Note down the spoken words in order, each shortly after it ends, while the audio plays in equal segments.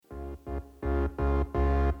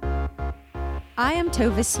I am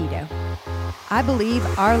Tova Cito. I believe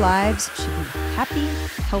our lives should be happy,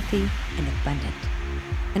 healthy, and abundant.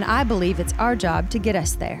 And I believe it's our job to get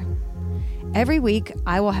us there. Every week,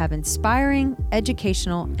 I will have inspiring,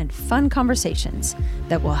 educational, and fun conversations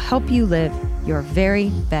that will help you live your very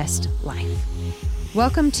best life.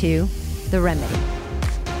 Welcome to The Remedy.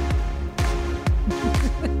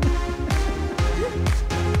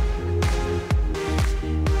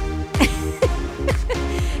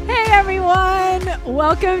 Hey everyone!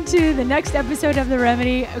 Welcome to the next episode of The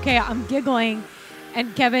Remedy. Okay, I'm giggling,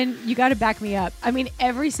 and Kevin, you got to back me up. I mean,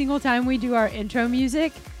 every single time we do our intro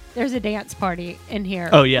music, there's a dance party in here.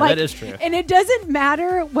 Oh, yeah, that is true. And it doesn't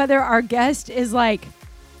matter whether our guest is like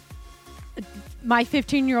my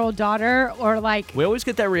 15-year-old daughter or like we always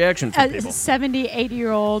get that reaction from people. 70,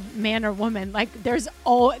 80-year-old man or woman. Like their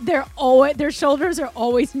shoulders are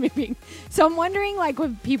always moving. So I'm wondering, like,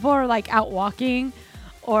 when people are like out walking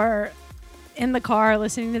or in the car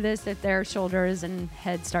listening to this, that their shoulders and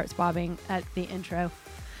head starts bobbing at the intro.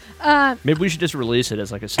 Maybe we should just release it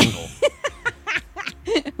as like a single.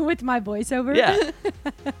 With my voiceover? Yeah.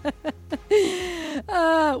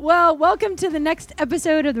 Well, welcome to the next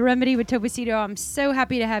episode of The Remedy with Tova Cito. I'm so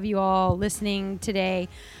happy to have you all listening today.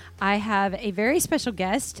 I have a very special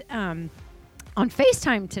guest on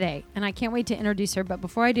FaceTime today, and I can't wait to introduce her. But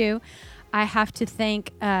before I do, I have to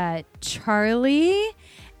thank Charlie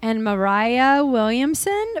and Mariah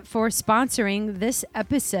Williamson for sponsoring this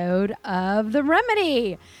episode of The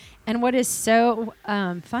Remedy. And what is so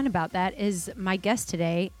fun about that is my guest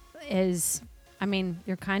today is, I mean,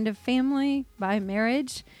 you're kind of family by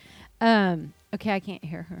marriage. Okay, I can't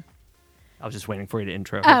hear her. I was just waiting for you to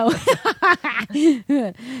intro. Oh,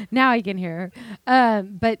 now I can hear her.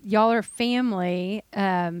 But y'all are family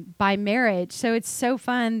by marriage. So it's so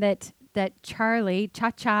fun that Charlie,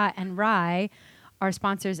 Cha-Cha, and Rye are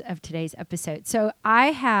sponsors of today's episode. So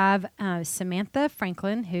I have Samantha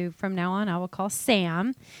Franklin, who from now on I will call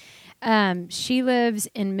Sam. She lives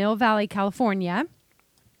in Mill Valley, California.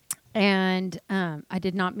 And I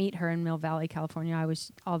did not meet her in Mill Valley, California.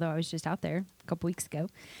 Although I was just out there a couple weeks ago.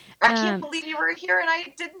 I can't believe you were here and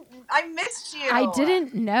I missed you. I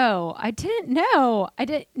didn't know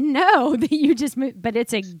that you just moved, but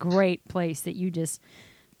it's a great place that you just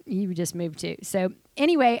moved to. So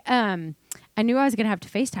anyway, I knew I was going to have to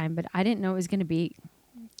FaceTime, but I didn't know it was going to be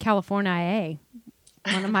California,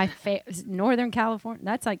 one of my Northern California.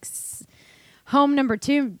 That's like home number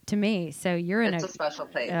 2 to me. So it's a special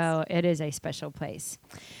place. Oh, it is a special place.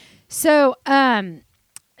 So,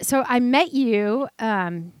 so I met you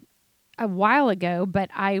a while ago, but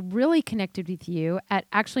I really connected with you at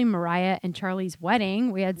actually Mariah and Charlie's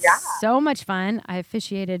wedding. We had so much fun. I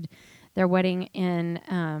officiated their wedding in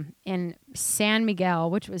San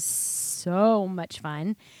Miguel, which was so much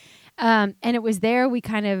fun. And it was there we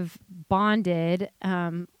kind of bonded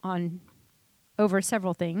on over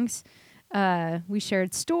several things. We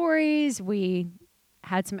shared stories. We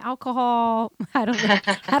had some alcohol. Had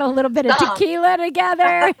a little bit of tequila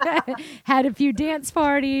together. Had a few dance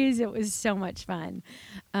parties. It was so much fun.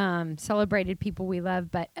 Celebrated people we love.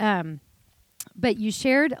 But you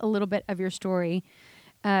shared a little bit of your story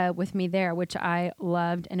with me there, which I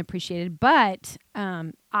loved and appreciated. But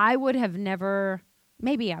I would have never.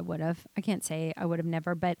 Maybe I would have. I can't say I would have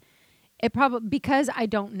never, but it probably, because I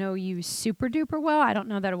don't know you super duper well, I don't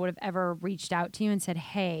know that I would have ever reached out to you and said,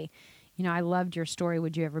 hey, I loved your story.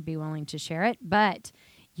 Would you ever be willing to share it? But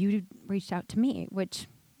you reached out to me, which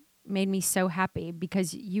made me so happy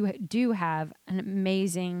because you do have an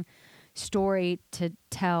amazing story to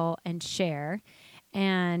tell and share.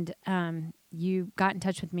 And you got in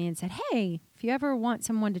touch with me and said, hey, if you ever want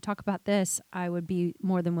someone to talk about this, I would be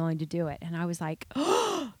more than willing to do it. And I was like,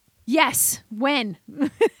 oh, yes, when?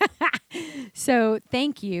 So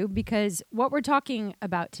thank you, because what we're talking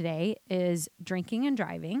about today is drinking and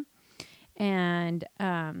driving. And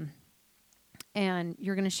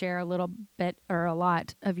you're going to share a little bit or a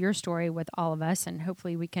lot of your story with all of us. And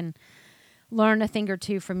hopefully we can learn a thing or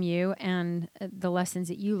two from you and the lessons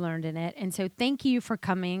that you learned in it. And so thank you for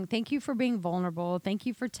coming. Thank you for being vulnerable. Thank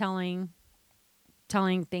you for telling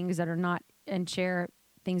things that are not, and share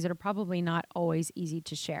things that are probably not always easy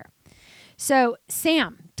to share. So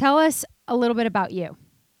Sam, tell us a little bit about you.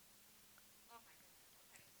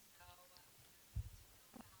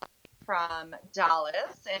 From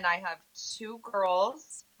Dallas, and I have 2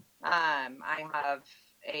 girls. I have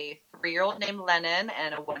a 3-year-old named Lennon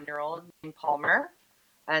and a 1-year-old named Palmer,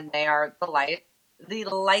 and they are the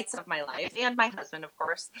lights of my life, and my husband, of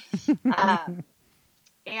course.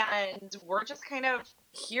 And we're just kind of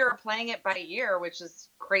here playing it by ear, which is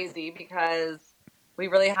crazy because we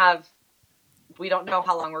really have we don't know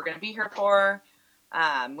how long we're going to be here for.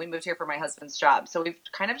 We moved here for my husband's job. So we've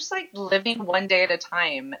kind of just like living one day at a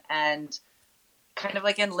time and kind of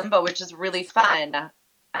like in limbo, which is really fun.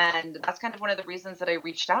 And that's kind of one of the reasons that I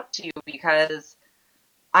reached out to you, because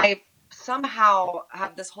I somehow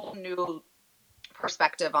have this whole new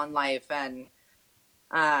perspective on life, and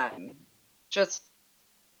just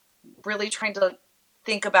really trying to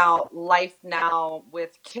think about life now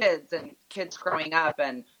with kids and kids growing up,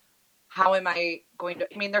 and how am I going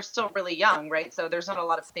to, I mean, they're still really young, right? So there's not a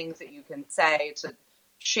lot of things that you can say to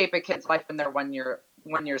shape a kid's life when they're 1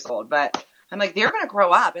 years old. But I'm like, they're going to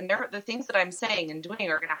grow up, and the things that I'm saying and doing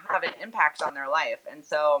are going to have an impact on their life. And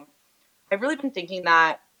so I've really been thinking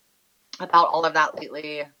about all of that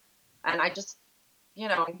lately. And I just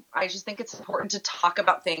think it's important to talk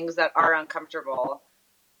about things that are uncomfortable,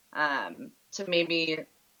 to maybe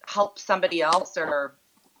help somebody else,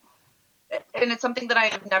 and it's something that I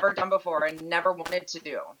have never done before and never wanted to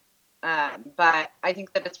do. But I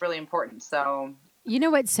think that it's really important. So, you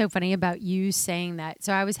know what's so funny about you saying that?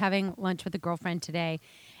 So I was having lunch with a girlfriend today,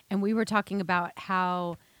 and we were talking about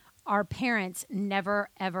how our parents never,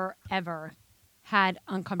 ever, ever had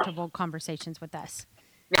uncomfortable conversations with us.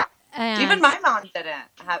 Yeah. And even my mom didn't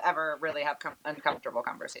ever really have uncomfortable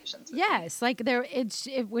conversations with me. Like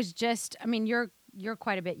it was just, I mean, you're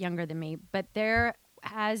quite a bit younger than me, but there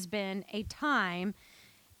has been a time,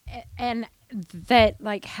 and that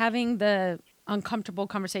like having the uncomfortable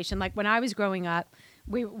conversation, like when I was growing up,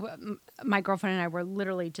 my girlfriend and I were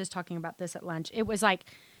literally just talking about this at lunch. It was like,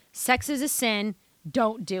 sex is a sin,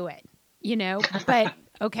 don't do it, but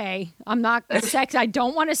okay, I'm not sex. I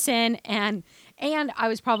don't want to sin. And I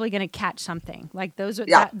was probably going to catch something. Like those were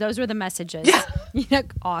the messages. Yeah.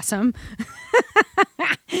 Awesome.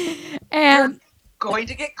 And going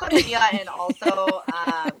to get chlamydia, and also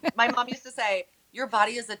my mom used to say, your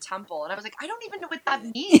body is a temple, and I was like, I don't even know what that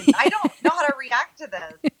means. I don't know how to react to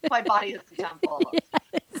this. My body is a temple.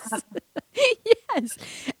 Yes, yes.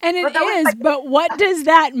 And it is, but what does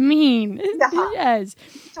that mean? Yeah. Yes.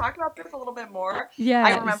 Talk about this a little bit more. Yes. I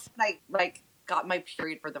remember when I got my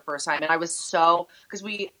period for the first time, and I was because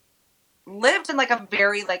we lived in like a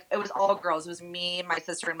very, like, it was all girls. It was me, my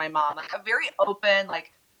sister, and my mom, like a very open,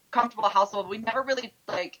 like comfortable household. We never really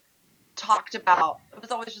like talked about, it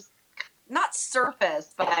was always just not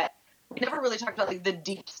surface, but we never really talked about like the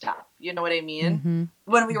deep stuff. You know what I mean? Mm-hmm.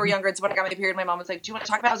 When we were younger, it's when I got my period, my mom was like, do you want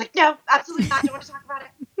to talk about it? I was like, no, absolutely not. Don't want to talk about it.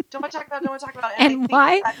 Don't want to talk about it. Don't want to talk about it. And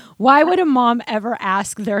why would a mom ever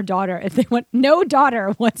ask their daughter if they want? No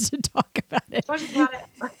daughter wants to talk about it. Don't talk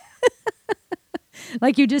about it.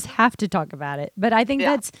 Like, you just have to talk about it. But I think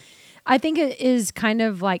I think it is kind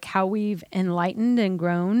of like how we've enlightened and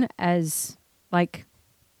grown as like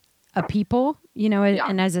a people,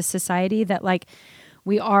 and as a society, that like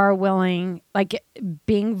we are willing, like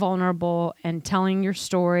being vulnerable and telling your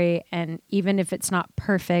story. And even if it's not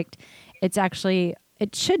perfect, it's actually,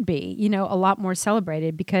 it should be, a lot more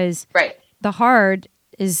celebrated, because the hard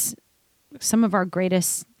is some of our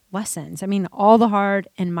greatest lessons. I mean, all the hard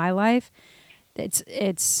in my life,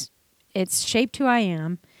 it's shaped who I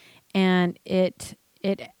am, and it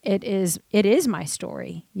is my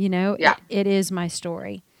story, it is my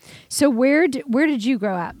story. So where did you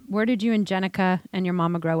grow up? Where did you and Jenica and your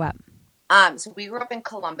mama grow up? So we grew up in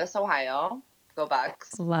Columbus, Ohio. Go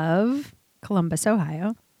Bucks. Love Columbus,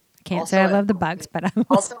 Ohio. I can't say I love the Bucks, but I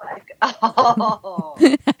also like,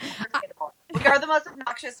 we are the most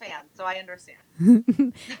obnoxious fans, so I understand.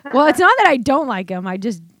 Well, it's not that I don't like them. I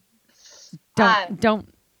just don't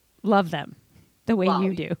love them the way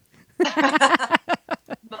you do.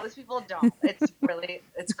 Most people don't.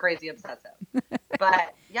 It's crazy obsessive.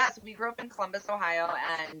 But yeah, so we grew up in Columbus, Ohio,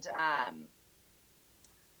 and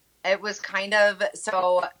it was kind of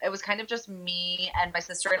just me and my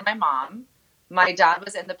sister and my mom. My dad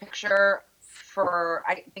was in the picture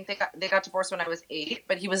I think they got divorced when I was 8,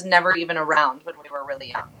 but he was never even around when we were really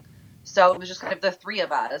young. So it was just kind of the three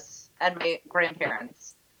of us and my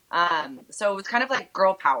grandparents. So it was kind of like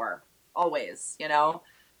girl power always,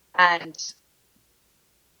 and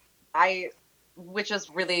which is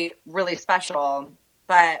really, really special,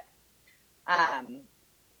 but,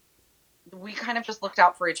 we kind of just looked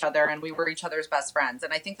out for each other, and we were each other's best friends.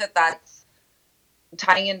 And I think that that's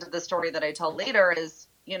tying into the story that I tell later is,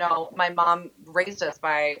 my mom raised us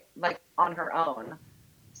on her own.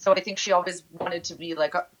 So I think she always wanted to be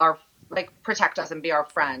protect us and be our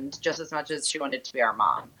friend just as much as she wanted to be our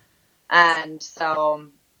mom. And so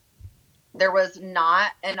there was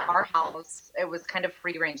not, in our house, it was kind of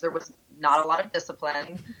free range. There was not a lot of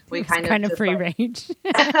discipline. We kind of free range.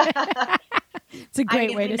 It's a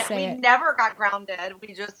great way to say it. We never got grounded.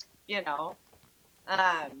 We just,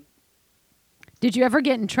 Did you ever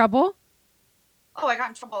get in trouble? Oh, I got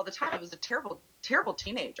in trouble all the time. I was a terrible, terrible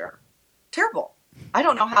teenager. Terrible. I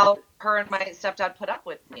don't know how her and my stepdad put up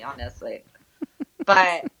with me, honestly.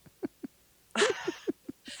 But,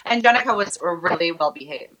 and Jenica was really well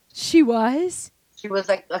behaved. She was? She was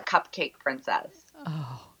like a cupcake princess.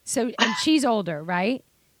 Oh. So, and she's older, right?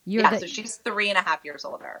 So she's 3.5 years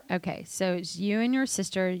older. Okay, so it's you and your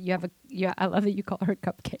sister. You have I love that you call her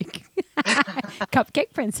Cupcake.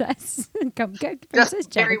 Cupcake Princess. Cupcake Princess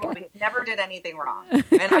Jenica. Never did anything wrong. And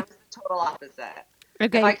I was the total opposite.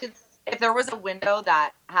 Okay. If there was a window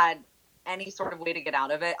that had any sort of way to get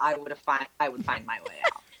out of it, I would find my way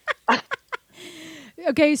out.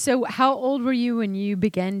 Okay, so how old were you when you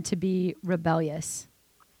began to be rebellious?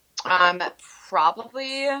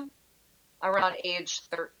 Probably around age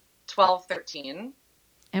 12, 13.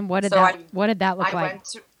 And what did that look like?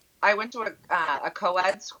 I went to a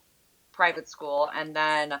co-ed private school, and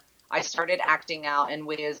then I started acting out in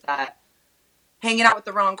ways that hanging out with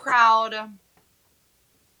the wrong crowd,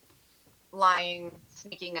 lying,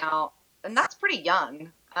 sneaking out, and that's pretty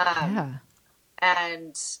young. Yeah.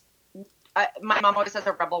 And my mom always says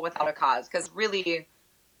a rebel without a cause, because really,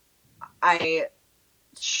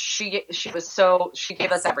 she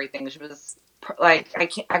gave us everything. She was like,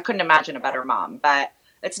 I couldn't imagine a better mom, but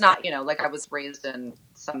it's not, like I was raised in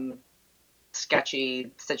some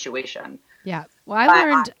sketchy situation. Yeah. Well,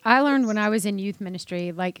 I learned when I was in youth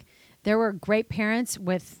ministry, like there were great parents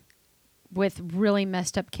with really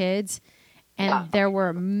messed up kids, and there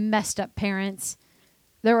were messed up parents.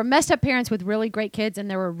 There were messed up parents with really great kids,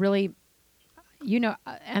 and there were really,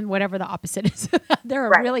 and whatever the opposite is, there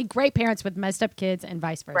are really great parents with messed up kids, and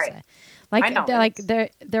vice versa. Right.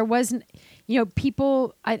 There wasn't,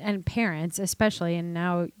 people and parents especially, and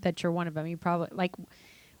now that you're one of them, you probably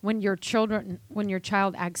when your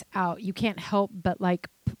child acts out, you can't help but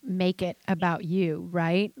make it about you,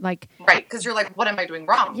 right? Right, because you're like, what am I doing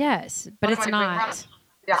wrong? Yes, but it's not.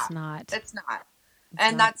 Yeah, it's not.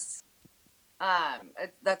 And that's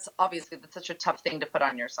obviously that's such a tough thing to put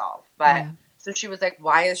on yourself. But so she was like,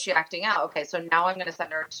 why is she acting out? Okay, so now I'm going to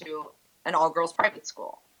send her to an all-girls private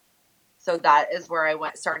school. So that is where I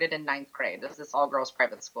started in 9th grade. This is this all-girls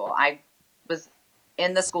private school. I was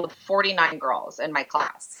in the school with 49 girls in my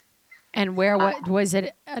class. And where was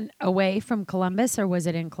it away from Columbus, or was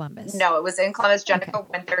it in Columbus? No, it was in Columbus. Jenica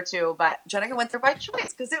went there too, but Jenica went there by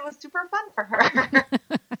choice because it was super fun for her.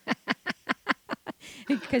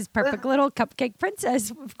 Because perfect little cupcake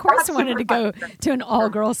princess, of course, wanted to go to an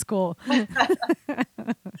all-girl school.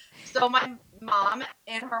 So my mom,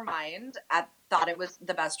 in her mind, thought it was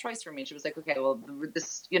the best choice for me. She was like, okay, well,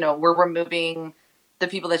 this, we're removing the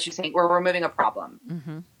people that you think, we're removing a problem.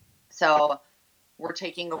 Mm-hmm. So we're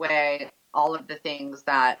taking away all of the things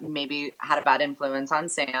that maybe had a bad influence on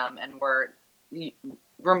Sam, and we're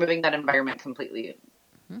removing that environment completely.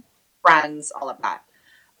 Mm-hmm. Friends, all of that.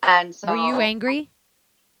 And so, were you angry?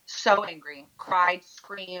 So angry. Cried,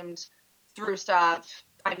 screamed, threw stuff.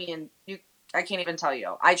 I mean, I can't even tell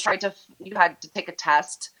you. You had to take a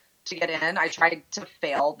test to get in. I tried to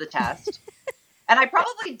fail the test. And I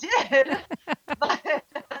probably did.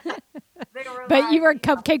 But you were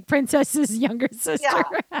Cupcake Princess's younger sister.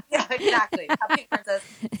 Yeah, exactly. Cupcake Princess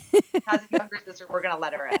has a younger sister. We're going to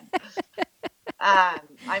let her in. I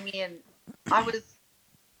mean, I was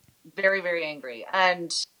very, very angry.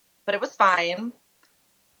 But it was fine.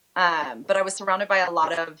 But I was surrounded by a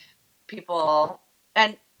lot of people.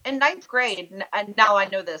 And in 9th grade, and now I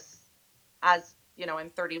know this as, I'm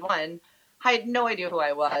 31, I had no idea who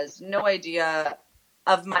I was, no idea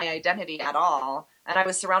of my identity at all. And I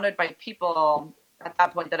was surrounded by people at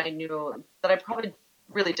that point that I knew that I probably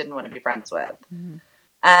really didn't want to be friends with. Mm-hmm.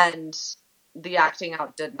 And the acting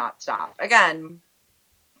out did not stop. Again,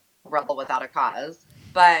 rebel without a cause.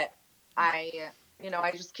 But I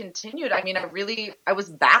just continued. I mean, I was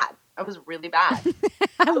bad. I was really bad.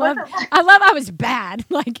 I love I was bad.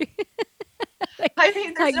 I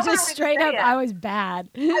mean, just straight up, I was bad.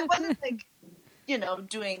 I wasn't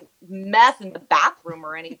doing meth in the bathroom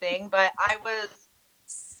or anything, but I was,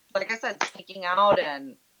 like I said, sneaking out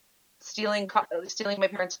and stealing my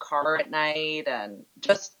parents' car at night, and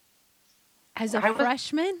just as a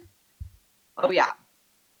freshman. Oh yeah.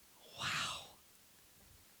 Wow.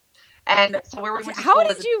 And so where we went to how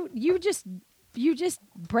school did you just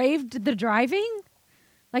braved the driving?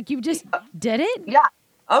 You just did it? Yeah.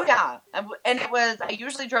 Oh yeah. And it was, I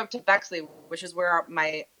usually drove to Bexley, which is where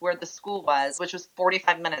the school was, which was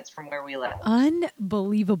 45 minutes from where we live.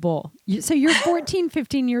 Unbelievable. So you're 14,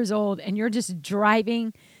 15 years old, and you're just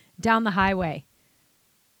driving down the highway.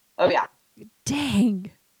 Oh yeah.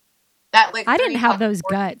 Dang. At like I didn't have 3 o'clock those in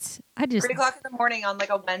the morning- guts. I just 3 o'clock in the morning on like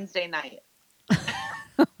a Wednesday night.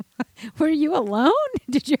 Were you alone?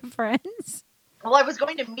 Did you have friends? Well, I was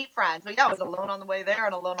going to meet friends, but yeah, I was alone on the way there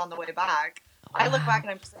and alone on the way back. I look back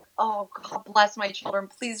and I'm just like, oh, God bless my children.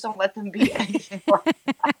 Please don't let them be anything like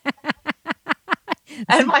that.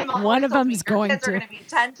 And my mom One of told me, them's your going kids are to. going to be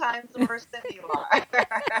 10 times worse than you are.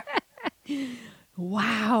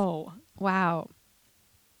 Wow.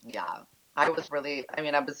 Yeah. I was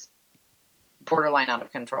borderline out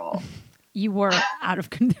of control. You were out of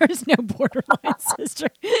control. There's no borderline, sister.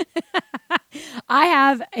 I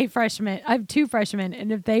have two freshmen,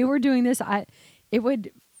 and if they were doing this, it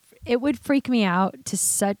would freak me out to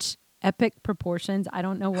such epic proportions. I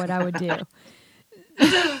don't know what I would do.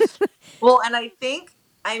 Well, and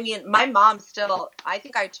my mom still, I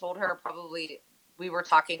think I told her probably, we were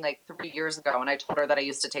talking like 3 years ago, and I told her that I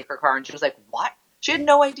used to take her car, and she was like, what? She had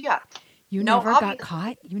no idea. You never got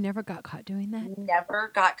caught? You never got caught doing that?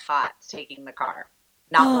 Never got caught taking the car.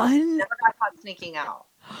 Not once. Never got caught sneaking out.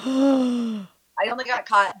 I only got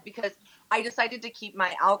caught because I decided to keep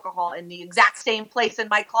my alcohol in the exact same place in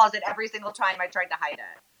my closet every single time I tried to hide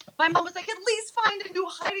it. My mom was like, at least find a new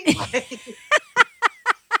hiding place.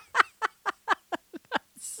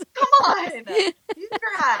 Come on. Use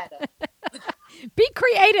your head. Be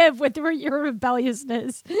creative with your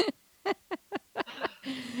rebelliousness.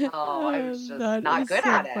 Oh, I was just not good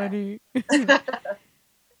at it.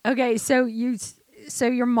 Okay, so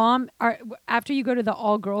your mom, after you go to the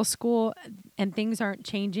all-girls school and things aren't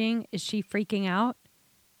changing, is she freaking out?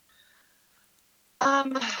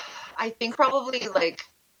 I think probably like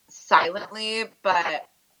silently, but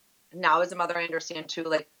now as a mother, I understand too,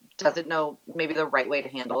 like doesn't know maybe the right way to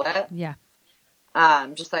handle it. Yeah.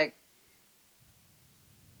 Just like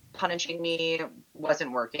punishing me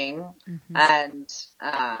wasn't working. Mm-hmm. And,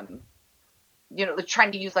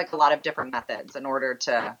 trying to use like a lot of different methods in order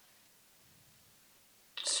to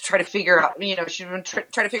try to figure out, she would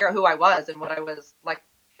try to figure out who I was and what I was like.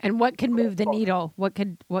 And what could move the needle? What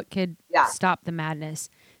could stop the madness?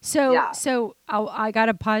 So I got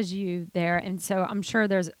to pause you there. And so I'm sure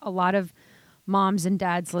there's a lot of moms and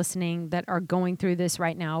dads listening that are going through this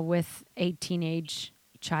right now with a teenage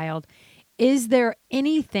child. Is there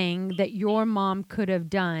anything that your mom could have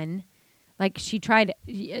done? Like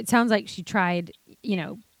it sounds like she tried,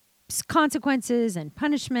 consequences and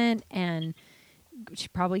punishment, and she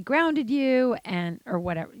probably grounded you or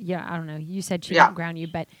whatever. Yeah, I don't know. You said she didn't ground you,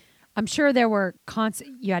 but I'm sure there were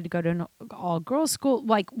you had to go to an all-girls school.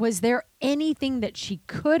 Like, was there anything that she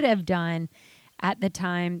could have done at the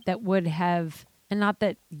time that would have, and not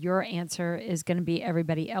that your answer is going to be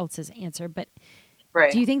everybody else's answer, but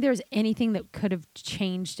right. Do you think there's anything that could have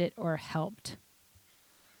changed it or helped?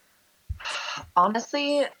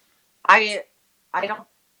 Honestly, I don't,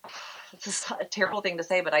 it's a terrible thing to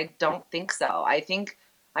say, but I don't think so. I think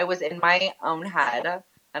I was in my own head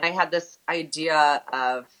and I had this idea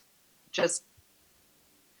of just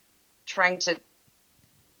trying to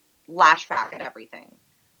lash back at everything.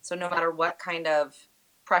 So no matter what kind of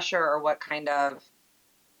pressure or what kind of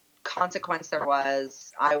consequence there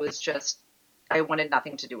was, I wanted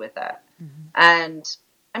nothing to do with it. Mm-hmm. And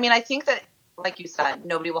I think that, like you said,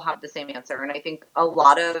 nobody will have the same answer. And I think a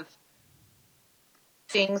lot of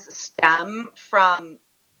things stem from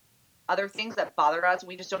other things that bother us.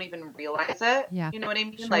 We just don't even realize it. Yeah. You know what I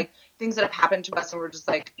mean? Sure. Like things that have happened to us and we're just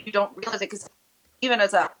like, you don't realize it. Because even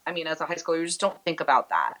as a high schooler, you just don't think about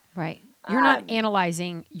that. Right. You're not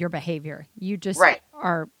analyzing your behavior. You just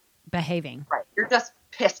are behaving. Right. You're just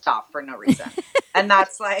pissed off for no reason. And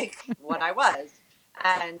that's like what I was.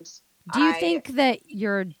 And do you think that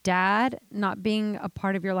your dad not being a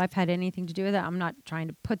part of your life had anything to do with it? I'm not trying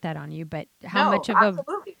to put that on you, but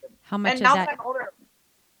absolutely. How much and of now that? that I'm older,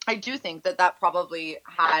 I do think that probably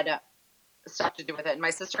had stuff to do with it. And my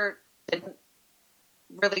sister didn't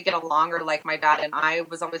really get along or like my dad, and I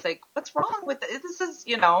was always like, what's wrong with it? This is,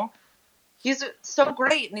 he's so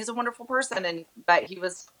great and he's a wonderful person, but he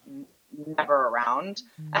was never around.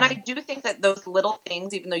 Mm-hmm. And I do think that those little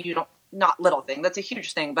things, even though not little thing, that's a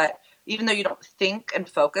huge thing, but even though you don't think and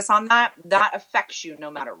focus on that affects you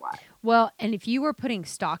no matter what. Well, and if you were putting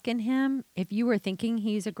stock in him, if you were thinking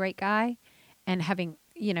he's a great guy and having,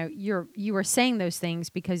 you were saying those things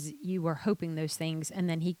because you were hoping those things, and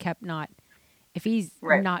then he kept not, if he's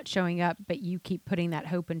not showing up, but you keep putting that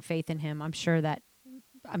hope and faith in him, I'm sure that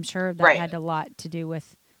had a lot to do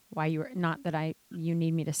with why you were, not that you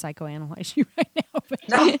need me to psychoanalyze you right now. But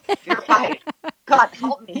no, you're fine. God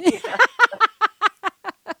help me.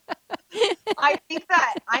 I think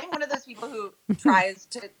that I'm one of those people who tries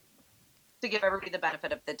to to give everybody the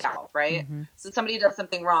benefit of the doubt, right? Mm-hmm. So somebody does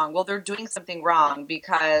something wrong. Well, they're doing something wrong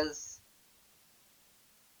because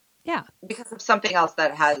of something else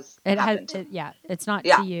that has happened. It's not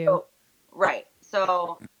to you. So, right.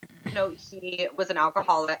 So, he was an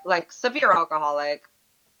alcoholic, like severe alcoholic.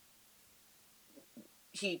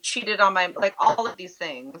 He cheated on all of these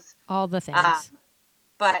things. All the things.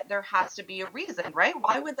 But there has to be a reason, right?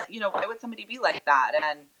 Why would why would somebody be like that?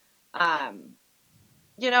 And,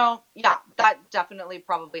 that definitely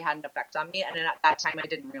probably had an effect on me. And at that time I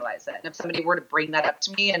didn't realize it. And if somebody were to bring that up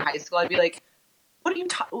to me in high school, I'd be like, who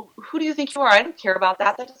do you think you are? I don't care about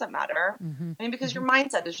that. That doesn't matter. Mm-hmm. I mean, because your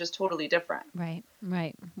mindset is just totally different. Right.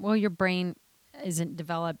 Well, your brain isn't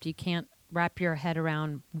developed. You can't wrap your head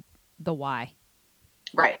around the why.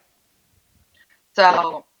 Right.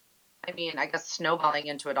 So, I mean, I guess snowballing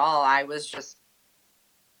into it all, I was just,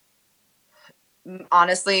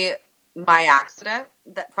 honestly, my accident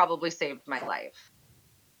that probably saved my life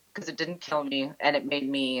because it didn't kill me and it made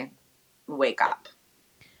me wake up.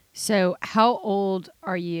 So how old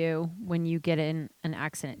are you when you get in an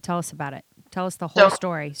accident? Tell us about it. Tell us the whole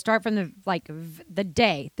story. Start from the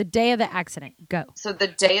day of the accident. Go. So the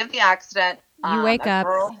day of the accident, you wake up.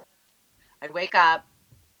 I wake up.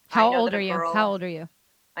 How old are you?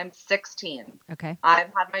 I'm 16. Okay. I've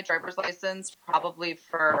had my driver's license probably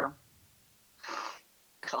for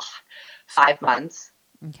 5 months.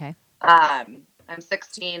 Okay. I'm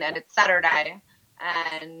 16 and it's Saturday,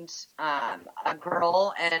 and a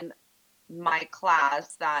girl in my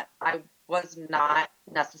class that I was not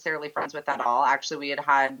necessarily friends with at all. Actually, we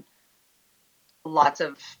had lots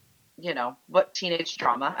of, teenage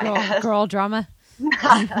drama, I guess. Girl drama.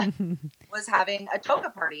 Was having a toga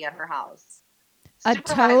party at her house. A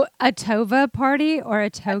tova party or a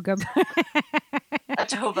toga party? A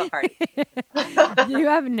tova party. You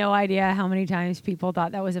have no idea how many times people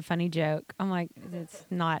thought that was a funny joke. I'm like, it's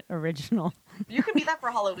not original. You can be that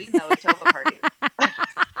for Halloween, though, a tova party.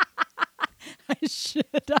 I should.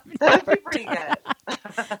 That'd be pretty good.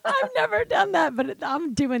 I've never done that, but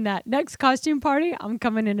I'm doing that. Next costume party, I'm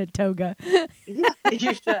coming in a toga. Yeah,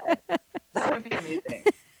 you should. That would be amazing.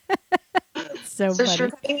 So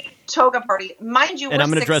funny. Toga party. Mind you, and I'm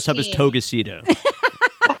going to dress up as Togacito.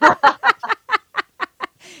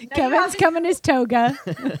 Kevin's coming as toga.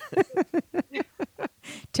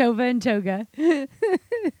 Tova and toga.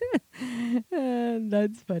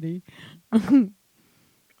 That's funny.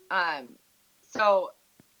 So,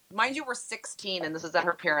 mind you, we're 16, and this is at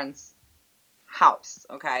her parents' house,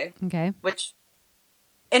 okay? Okay. Which,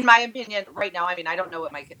 in my opinion, right now, I mean, I don't know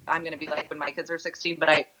what I'm going to be like when my kids are 16, but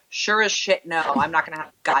I sure as shit know I'm not going to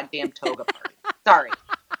have a goddamn toga party. Sorry.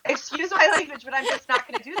 Excuse my language, but I'm just not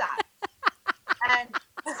going to do that. And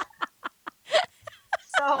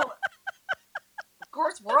so, of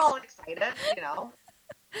course, we're all excited,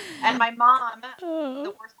 And my mom,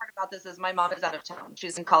 the worst part about this is my mom is out of town.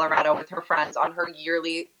 She's in Colorado with her friends on her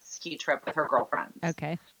yearly ski trip with her girlfriends.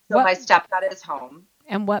 Okay. So my stepdad is home.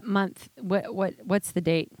 And what month? What's the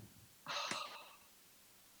date?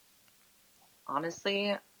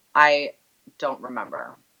 Honestly, I don't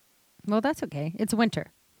remember. Well, that's okay. It's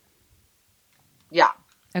winter. Yeah.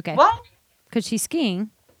 Okay. Well, because she's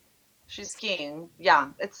skiing. She's skiing. Yeah,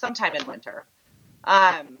 it's sometime in winter.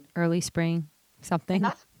 Early spring. Something.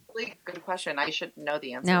 That's a really good question. I should know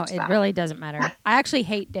the answer. No, to that. It really doesn't matter. I actually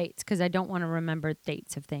hate dates because I don't want to remember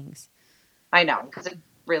dates of things. I know, because it's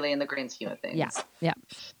really in the grand scheme of things. Yeah.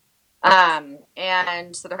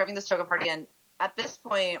 And so they're having this toga party, and at this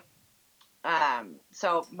point,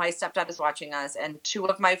 so my stepdad is watching us, and two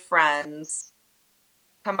of my friends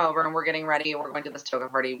come over, and we're getting ready. We're going to this toga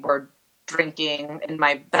party. We're drinking in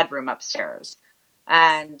my bedroom upstairs.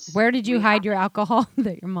 And where did you hide your alcohol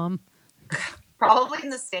that your mom? Probably in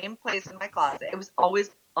the same place in my closet. It was always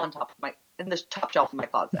in the top shelf of my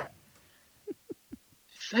closet.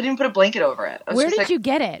 I didn't put a blanket over it. Where did you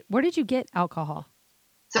get it? Where did you get alcohol?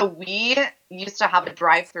 So we used to have a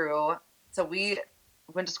drive-through. So we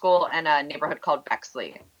went to school in a neighborhood called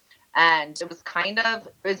Bexley. And it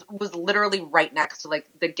was literally right next to like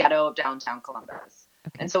the ghetto of downtown Columbus.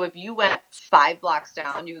 Okay. And so if you went 5 blocks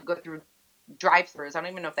down, you could go through drive-throughs. I don't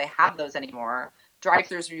even know if they have those anymore.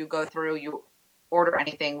 Drive-throughs where you go through, you order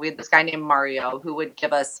anything. We had this guy named Mario who would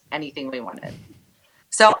give us anything we wanted.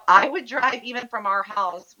 So I would drive even from our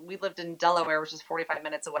house. We lived in Delaware, which is 45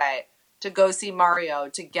 minutes away, to go see Mario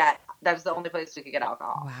that was the only place we could get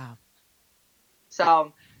alcohol. Wow.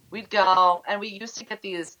 So we'd go, and we used to get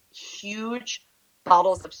these huge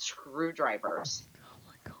bottles of screwdrivers. Oh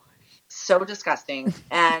my gosh. So disgusting.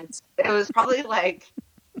 And it was probably like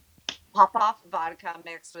pop-off vodka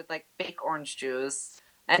mixed with like fake orange juice.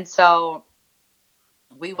 And so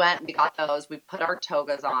we went, we got those, we put our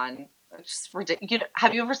togas on. It's just ridiculous. You know,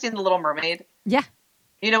 have you ever seen The Little Mermaid? Yeah.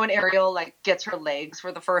 You know, when Ariel like gets her legs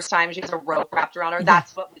for the first time, she has a rope wrapped around her.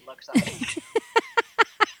 That's what we looked like.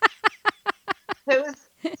 It was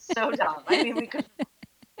so dumb. I mean,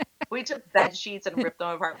 we took bed sheets and ripped them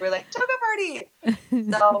apart. We were like, toga party.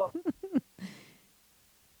 So,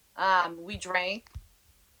 we drank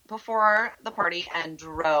before the party and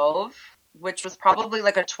drove, which was probably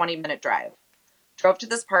like a 20-minute drive. Drove to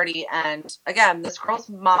this party, and again, this girl's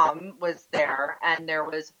mom was there, and there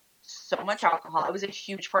was so much alcohol. It was a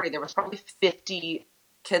huge party. There was probably 50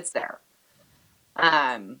 kids there.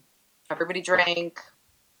 Everybody drank.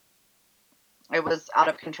 It was out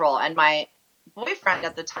of control. And my boyfriend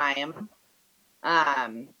at the time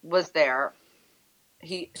was there.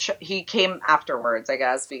 He came afterwards, I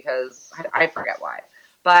guess, because I forget why.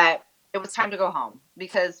 But it was time to go home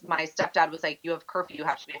because my stepdad was like, you have curfew. You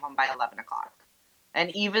have to be home by 11 o'clock.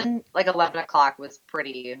 And even like 11 o'clock was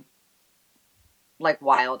pretty like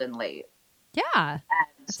wild and late. Yeah.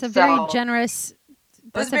 It's a very generous,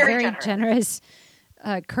 that's a very generous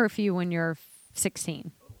curfew when you're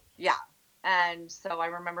 16. Yeah. And so I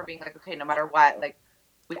remember being like, okay, no matter what, like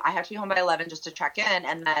I have to be home by 11 just to check in.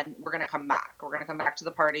 And then we're going to come back. We're going to come back to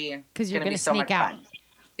the party. Because you're going to sneak out. Fun.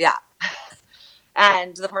 Yeah.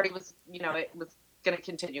 And the party was, you know, it was going to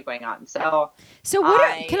continue going on. So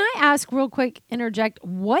can I ask real quick, interject,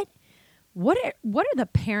 what are the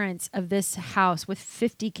parents of this house with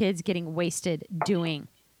 50 kids getting wasted doing?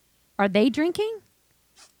 Are they drinking?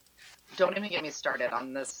 Don't even get me started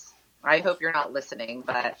on this. I hope you're not listening,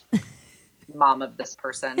 but mom of this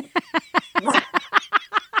person.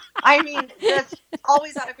 I mean, that's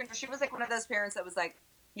always out of control. She was like one of those parents that was like,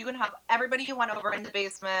 you can have everybody you want over in the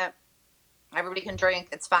basement. Everybody can drink.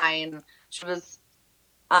 It's fine. She was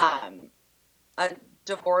a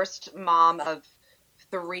divorced mom of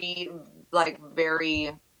 3 like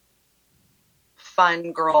very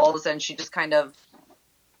fun girls, and she just kind of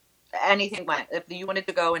anything went. If you wanted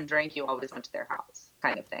to go and drink, you always went to their house,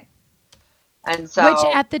 kind of thing. And so,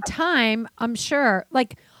 which at the time, I'm sure,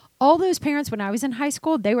 like all those parents when I was in high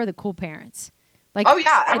school, they were the cool parents. Like, oh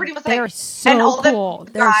yeah, everybody was they're like, so cool.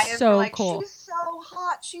 They're so like, cool. She's so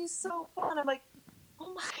hot. She's so fun. I'm like,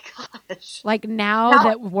 oh my gosh. Like now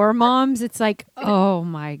that we're moms, it's like, oh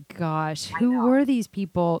my gosh, who were these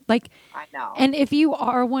people? Like, I know. And if you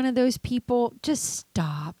are one of those people, just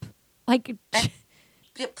stop. Like,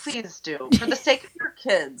 please do, for the sake of your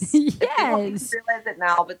kids. Yes. They won't realize it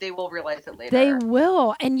now, but they will realize it later. They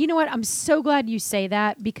will. And you know what? I'm so glad you say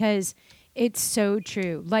that because it's so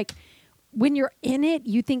true. Like, when you're in it,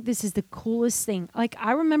 you think this is the coolest thing. Like,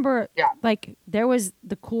 I remember, like, there was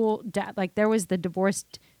the cool dad, like, there was the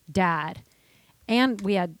divorced dad. And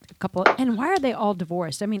we had a couple, and why are they all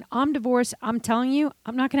divorced? I mean, I'm divorced. I'm telling you,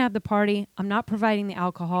 I'm not going to have the party. I'm not providing the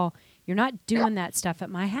alcohol. You're not doing that stuff at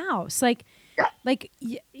my house. Like,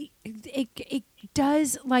 it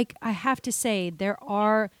does, like, I have to say, there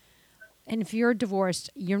are, and if you're divorced,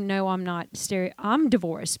 you know I'm not I'm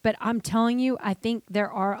divorced, but I'm telling you, I think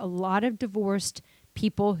there are a lot of divorced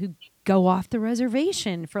people who go off the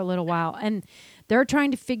reservation for a little while, and they're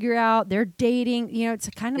trying to figure out, they're dating, you know, it's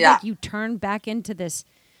kind of like you turn back into this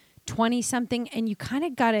 20-something, and you kind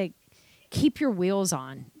of got to keep your wheels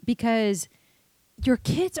on because your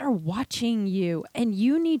kids are watching you, and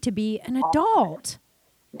you need to be an adult.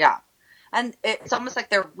 Yeah. And it's almost like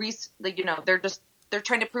they're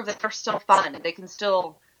trying to prove that they're still fun and they can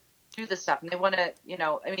still do this stuff. And they want to, you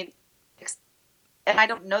know, I mean, and I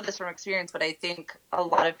don't know this from experience, but I think a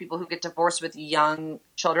lot of people who get divorced with young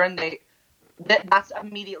children, that's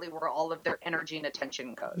immediately where all of their energy and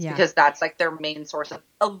attention goes because that's like their main source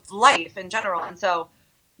of life in general. And so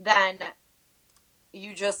then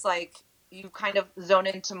you just like, you kind of zone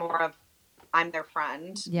into more of I'm their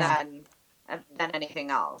friend than anything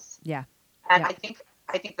else. Yeah. And I think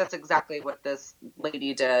that's exactly what this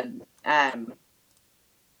lady did.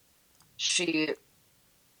 She's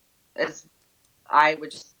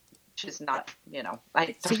not, you know.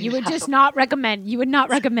 So you would just not recommend, you would not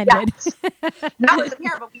recommend it. Not as a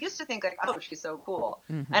parent, but we used to think like, oh, she's so cool.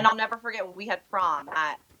 Mm-hmm. And I'll never forget when we had prom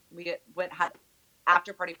had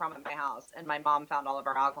after party prom at my house, and my mom found all of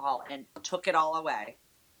our alcohol and took it all away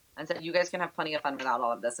and said, you guys can have plenty of fun without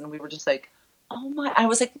all of this. And we were just like, oh my, I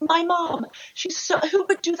was like, my mom, who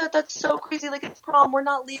would do that? That's so crazy. Like, it's prom. We're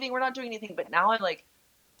not leaving. We're not doing anything. But now I'm like,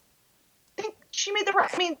 I think she made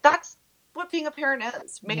that's what being a parent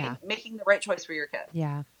is. Making the right choice for your kid.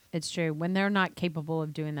 Yeah, it's true. When they're not capable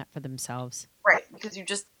of doing that for themselves. Right. Because you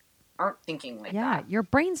just aren't thinking like that. Yeah. Your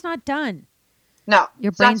brain's not done. No, Your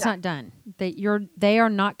it's not brain's done. not done. They are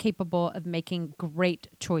not capable of making great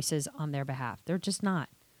choices on their behalf. They're just not.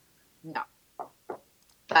 No.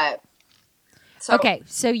 But so Okay,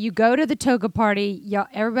 so you go to the toga party.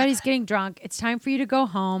 Everybody's getting drunk. It's time for you to go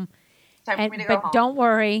home. time for me to go But home. don't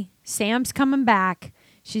worry, Sam's coming back.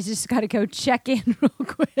 She's just got to go check in real I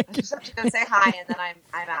quick. just have to go say hi, and then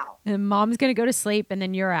I'm out. And Mom's going to go to sleep, and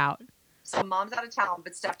then you're out. So mom's out of town,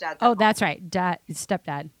 but stepdad's Oh, at that's home. right.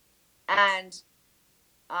 Stepdad. And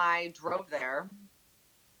I drove there,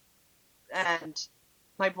 and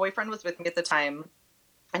my boyfriend was with me at the time,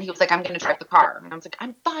 and he was like, I'm going to drive the car. And I was like,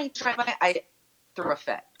 I'm fine to drive. I threw a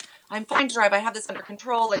fit. I'm fine to drive. I have this under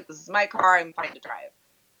control. Like, this is my car. I'm fine to drive.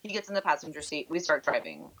 He gets in the passenger seat. We start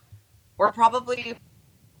driving. We're on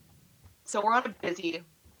a busy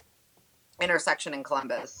intersection in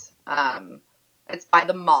Columbus. It's by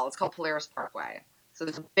the mall. It's called Polaris Parkway. So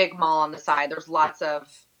there's a big mall on the side. There's lots of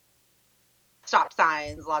stop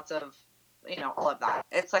signs, lots of, all of that.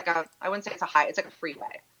 It's like I wouldn't say it's like a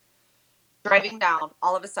freeway. Driving down,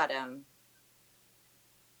 all of a sudden,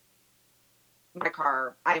 my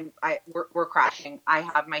car, we're crashing. I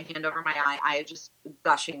have my hand over my eye. I just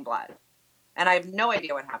gushing blood. And I have no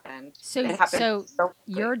idea what happened. So It happened so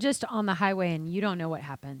you're just on the highway, and you don't know what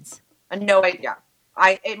happens. no idea.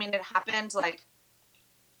 I mean, it happened like,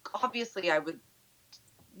 obviously I was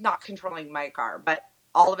not controlling my car, but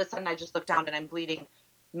all of a sudden I just look down and I'm bleeding.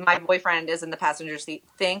 My boyfriend is in the passenger seat.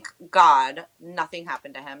 Thank God nothing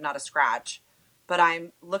happened to him, not a scratch. But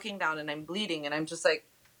I'm looking down and I'm bleeding, and I'm just like,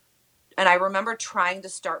 and I remember trying to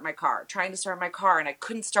start my car, and I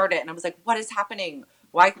couldn't start it. And I was like, what is happening?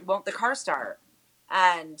 Why won't the car start?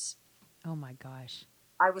 And Oh my gosh.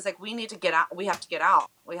 I was like, we need to get out. We have to get out.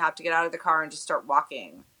 We have to get out of the car and just start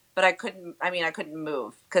walking. But I couldn't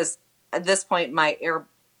move because at this point my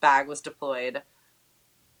airbag was deployed.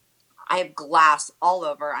 I have glass all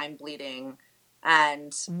over. I'm bleeding.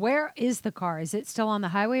 And Where is the car? Is it still on the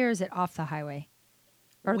highway, or is it off the highway?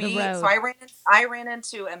 Or the road? so I ran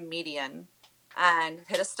into a median and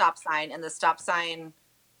hit a stop sign, and the stop sign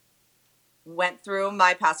went through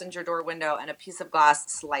my passenger door window, and a piece of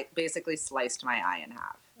glass basically sliced my eye in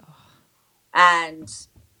half. Oh. And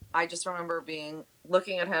I just remember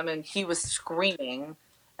looking at him, and he was screaming,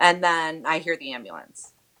 and then I hear the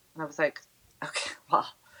ambulance. And I was like, okay, well,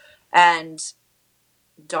 and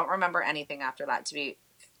don't remember anything after that, to be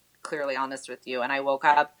clearly honest with you. And I woke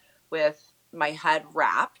up with my head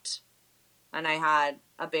wrapped, and I had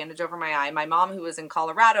a bandage over my eye. My mom, who was in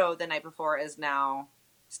Colorado the night before, is now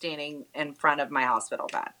standing in front of my hospital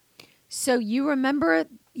bed. So you don't remember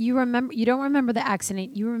the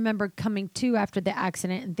accident. You remember coming to after the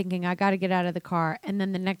accident and thinking, I got to get out of the car. And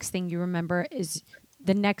then the next thing you remember is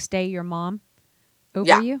the next day your mom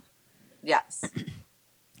over you? Yes.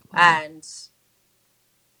 Wow. And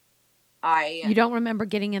You don't remember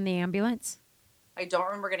getting in the ambulance? I don't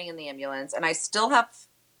remember getting in the ambulance. And I still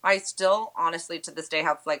honestly to this day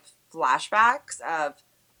have like flashbacks of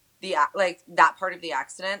that part of the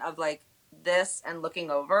accident of like this and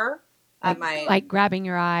looking over at my, like grabbing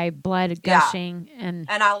your eye, blood gushing, and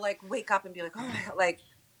I'll like wake up and be like, oh my God, like,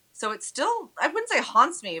 so it's still, I wouldn't say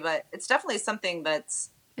haunts me, but it's definitely something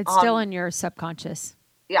it's still in your subconscious.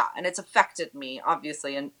 Yeah. And it's affected me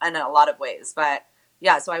obviously in a lot of ways, but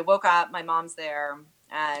yeah. So I woke up, my mom's there,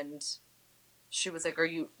 and she was like,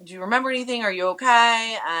 do you remember anything? Are you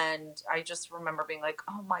okay? And I just remember being like,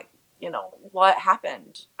 oh my, what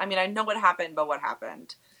happened? I mean, I know what happened, but what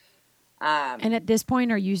happened? And at this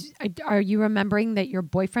point, are you remembering that your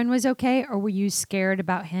boyfriend was okay, or were you scared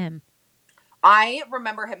about him? I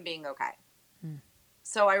remember him being okay.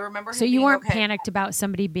 So I remember him So you being weren't okay. panicked about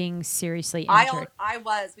somebody being seriously injured? I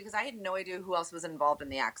was, because I had no idea who else was involved in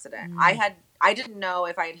the accident. I didn't know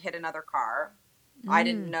if I had hit another car. I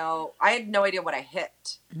didn't know. I had no idea what I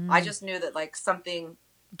hit. I just knew that like something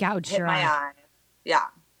gouged hit your my eye. Yeah.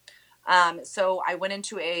 So I went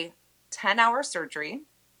into a 10-hour surgery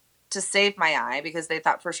to save my eye because they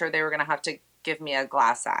thought for sure they were going to have to give me a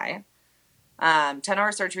glass eye.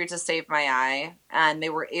 10-hour surgery to save my eye, and they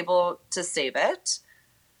were able to save it.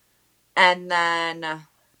 And then...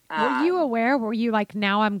 were you aware? Were you like,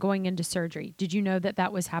 now I'm going into surgery? Did you know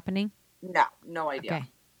that was happening? No idea. Okay.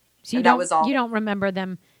 So you don't remember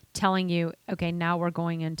them telling you, okay, now we're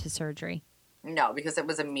going into surgery? No, because it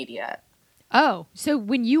was immediate. Oh, so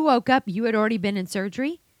when you woke up, you had already been in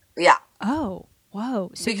surgery? Yeah. Oh,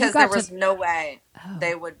 whoa. So because there was no way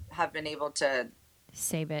they would have been able to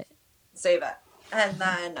save it. And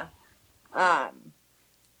then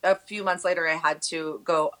a few months later, I had to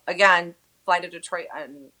go again, fly to Detroit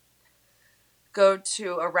and go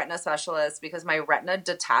to a retina specialist because my retina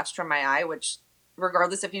detached from my eye, which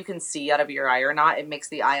regardless if you can see out of your eye or not, it makes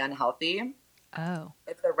the eye unhealthy. Oh.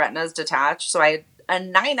 If the retina is detached. So I had a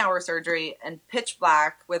 9-hour surgery and pitch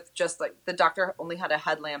black with just like the doctor only had a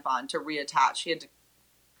headlamp on to reattach. He had to.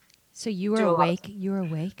 So you were awake? You were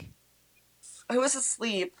awake? I was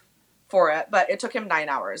asleep for it, but it took him 9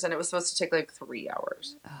 hours and it was supposed to take like 3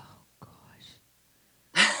 hours. Oh,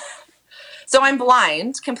 gosh. So I'm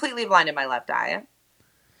blind, completely blind in my left eye.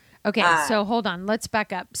 Okay, so hold on. Let's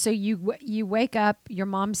back up. So you wake up, your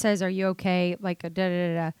mom says, "Are you okay?" Like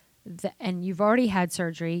a and you've already had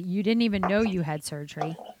surgery. You didn't even know you had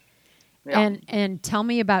surgery. Yeah. And tell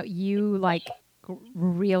me about you like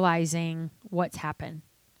realizing what's happened.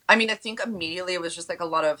 I mean, I think immediately it was just like a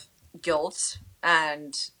lot of guilt,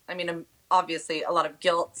 and I mean, obviously a lot of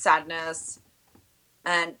guilt, sadness,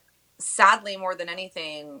 and sadly more than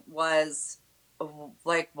anything was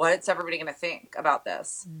like, what's everybody going to think about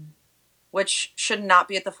this? Which should not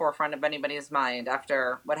be at the forefront of anybody's mind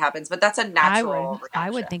after what happens. But that's a natural reaction. I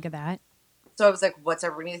would think of that. So I was like, what's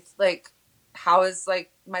everybody, like, how is, like,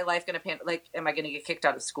 my life going to like, am I going to get kicked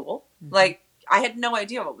out of school? Mm-hmm. Like, I had no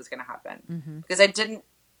idea what was going to happen. Because I didn't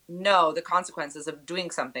know the consequences of doing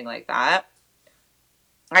something like that.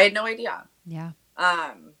 I had no idea. Yeah.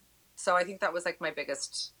 So I think that was, like, my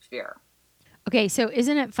biggest fear. Okay, so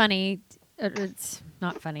isn't it funny? It's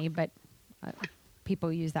not funny, but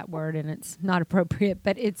people use that word and it's not appropriate.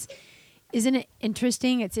 But isn't it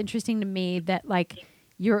interesting? It's interesting to me that like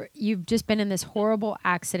you've just been in this horrible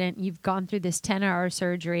accident. You've gone through this 10-hour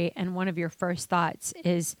surgery, and one of your first thoughts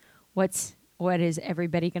is, what is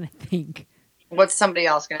everybody going to think? What's somebody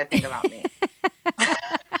else going to think about me?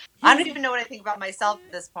 I don't even know what I think about myself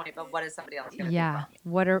at this point, but what is somebody else going to think about me?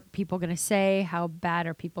 What are people going to say? How bad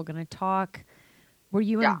are people going to talk? Were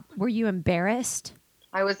you embarrassed?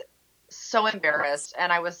 I was so embarrassed,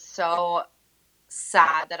 and I was so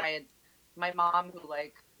sad that I had my mom, who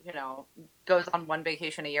like, you know, goes on one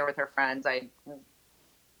vacation a year with her friends.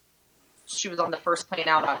 She was on the first plane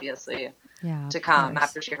out, obviously, to come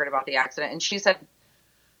after she heard about the accident, and she said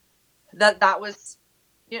that was,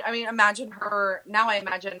 you know, I mean, imagine her. Now I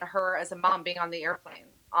imagine her as a mom being on the airplane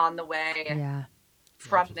on the way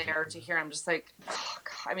from there to here. I'm just like, oh,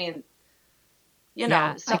 God, I mean. You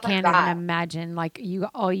know, I can't even imagine. Like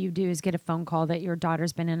all you do is get a phone call that your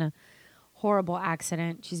daughter's been in a horrible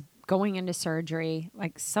accident. She's going into surgery.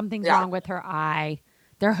 Like something's wrong with her eye.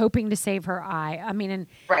 They're hoping to save her eye. I mean,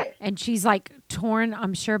 and she's like torn,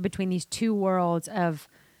 I'm sure, between these two worlds of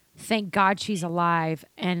thank God she's alive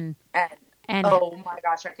and oh my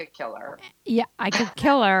gosh, I could kill her. Yeah, I could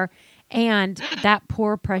kill her. And that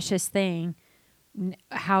poor precious thing.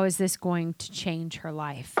 How is this going to change her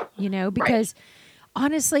life? You know, because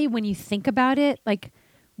honestly, when you think about it, like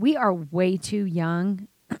we are way too young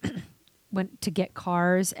to get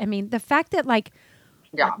cars. I mean, the fact that like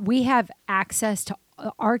we have access to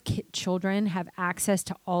our children have access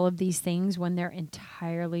to all of these things when they're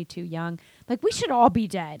entirely too young. Like we should all be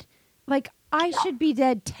dead. Like I should be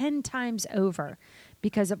dead 10 times over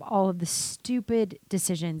because of all of the stupid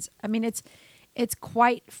decisions. I mean, it's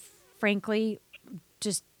quite frankly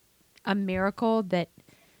just a miracle that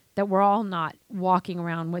we're all not walking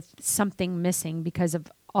around with something missing because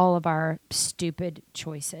of all of our stupid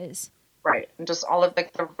choices. Right. And just all of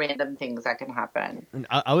like the random things that can happen. And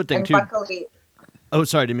I would think too. Luckily, oh,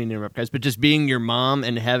 sorry, didn't mean to interrupt, guys. But just being your mom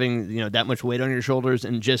and having, you know, that much weight on your shoulders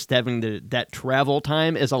and just having that travel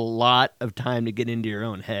time is a lot of time to get into your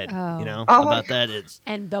own head. You know about that.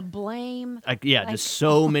 And the blame. Just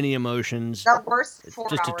so many emotions. The worst 4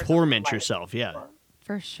 just hours to torment yourself. Yeah.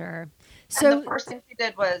 For sure. So the first thing she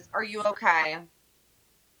did was, "Are you okay?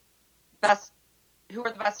 Who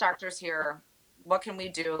are the best doctors here? What can we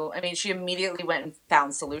do?" I mean, she immediately went and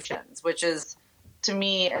found solutions, which is, to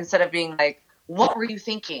me, instead of being like, "What were you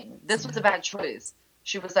thinking? This was a bad choice."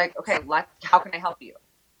 She was like, "Okay, how can I help you?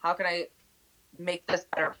 How can I make this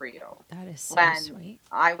better for you?" That is so sweet.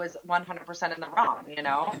 I was 100% in the wrong, you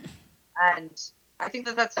know? And I think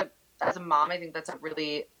as a mom, I think that's a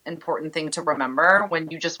really important thing to remember when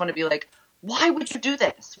you just want to be like, why would you do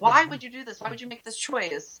this? Why would you do this? Why would you make this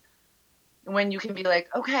choice? When you can be like,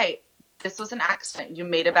 okay, this was an accident. You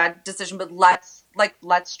made a bad decision, but let's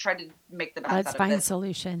try to make the best out of this. Let's find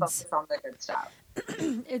solutions. Focus on the good stuff.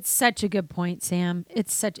 It's such a good point, Sam.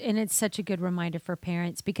 It's such a good reminder for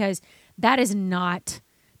parents, because that is not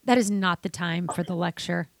the time for the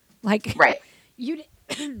lecture. Like, you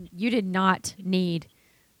did not need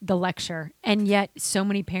the lecture, and yet so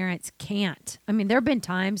many parents can't. I mean, there have been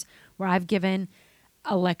times where I've given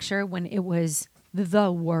a lecture when it was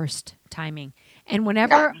the worst timing. And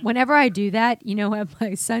whenever I do that, you know,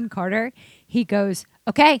 my son Carter, he goes,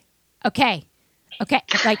 okay. Okay.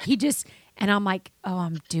 Like he just, and I'm like, oh,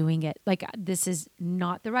 I'm doing it. Like this is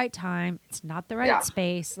not the right time. It's not the right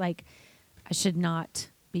space. Like I should not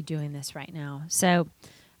be doing this right now. So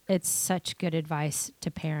it's such good advice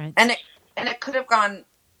to parents. And it could have gone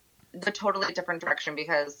the totally different direction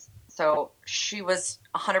because so she was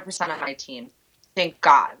 100% on my team. Thank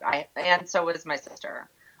God. And so was my sister.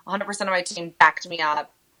 100% of my team backed me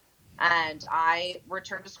up. And I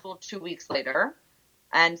returned to school 2 weeks later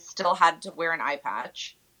and still had to wear an eye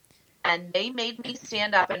patch. And they made me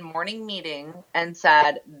stand up in morning meeting and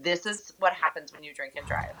said, this is what happens when you drink and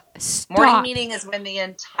drive. Stop. Morning meeting is when the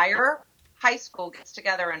entire high school gets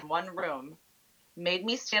together in one room, made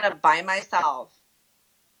me stand up by myself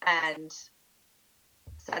and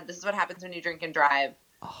said, this is what happens when you drink and drive.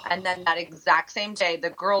 Oh. And then that exact same day, the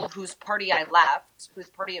girl whose party I left, whose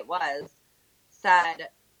party it was, said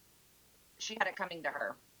she had it coming to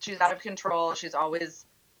her. She's out of control. She's always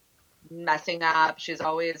messing up. She's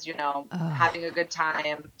always, having a good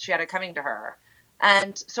time. She had it coming to her.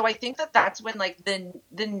 And so I think that that's when like the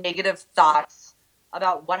negative thoughts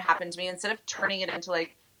about what happened to me, instead of turning it into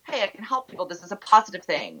like, hey, I can help people, this is a positive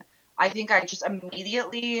thing. I think I just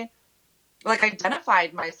immediately like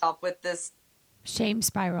identified myself with this shame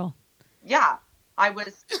spiral. Yeah. I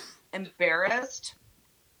was embarrassed.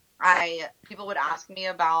 People would ask me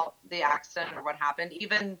about the accident or what happened.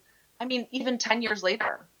 Even 10 years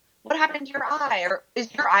later, what happened to your eye? Or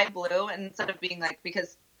is your eye blue? And instead of being like,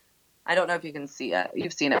 because I don't know if you can see it,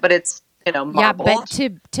 you've seen it, but it's, marbled. Yeah,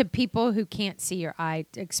 but to people who can't see your eye,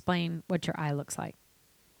 explain what your eye looks like.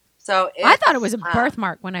 So I thought it was a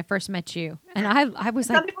birthmark when I first met you. And I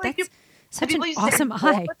was like, that's such an awesome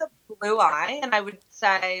eye. With a blue eye. And I would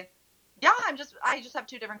say, yeah, I just have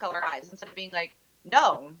two different color eyes. Instead of being like,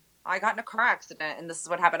 no, I got in a car accident and this is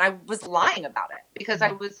what happened. I was lying about it because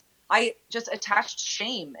I just attached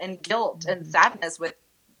shame and guilt and sadness with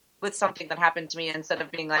something that happened to me, instead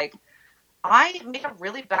of being like, I made a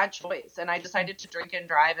really bad choice and I decided to drink and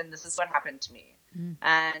drive and this is what happened to me.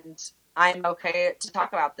 And I'm okay to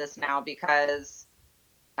talk about this now because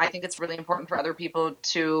I think it's really important for other people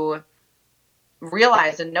to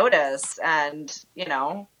realize and notice. And,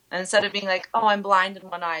 instead of being like, oh, I'm blind in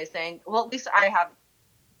one eye, saying, well, at least I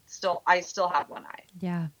still have one eye.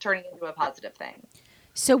 Yeah. Turning into a positive thing.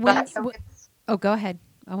 So go ahead.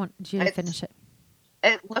 I want you to finish it.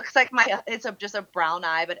 It looks like it's just a brown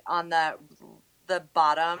eye, but on the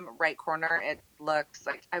bottom right corner, it looks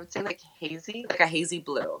like, I would say like hazy, like a hazy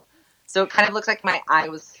blue. So it kind of looks like my eye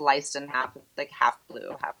was sliced in half, like half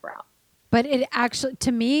blue, half brown. But it actually,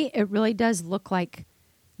 to me, it really does look like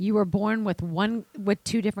you were born with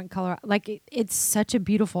two different color. Like it's such a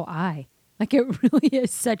beautiful eye. Like it really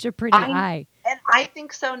is such a pretty eye. And I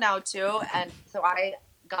think so now too. And so I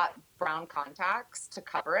got brown contacts to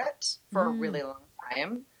cover it for a really long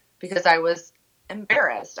time because I was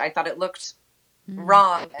embarrassed. I thought it looked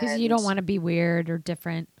wrong. Because you don't want to be weird or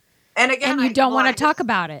different. And again, you don't want to talk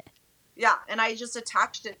about it. Yeah. And I just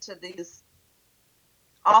attached it to these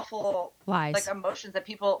awful lies, like emotions that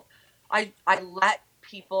I let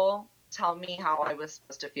people tell me how I was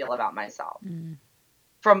supposed to feel about myself.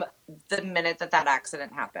 From the minute that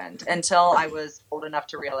accident happened until I was old enough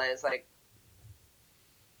to realize, like,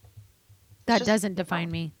 that doesn't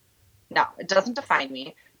define me. No, it doesn't define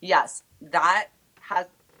me. Yes, that has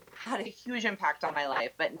had a huge impact on my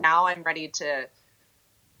life, but now I'm ready to,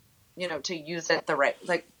 to use it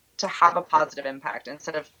to have a positive impact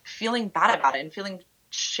instead of feeling bad about it and feeling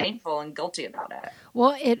shameful and guilty about it.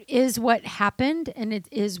 Well, it is what happened and it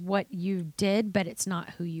is what you did, but it's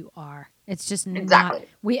not who you are. It's just exactly.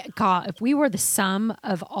 If we were the sum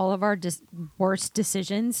of all of our worst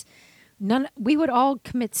decisions, we would all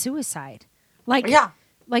commit suicide. Like, yeah.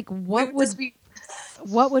 Like what would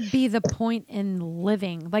be the point in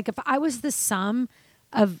living? Like if I was the sum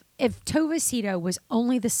of, if Tovacito was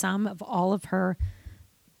only the sum of all of her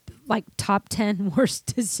like top 10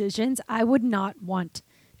 worst decisions, I would not want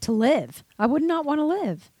to live. I would not want to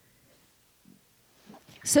live.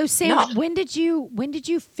 So Sam, when did you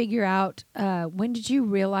figure out, when did you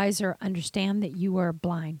realize or understand that you were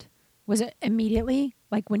blind? Was it immediately?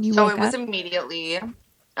 Like when you woke up? So it was immediately.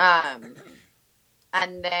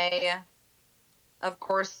 And they, of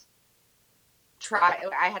course,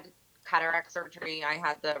 I had cataract surgery. I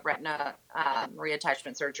had the retina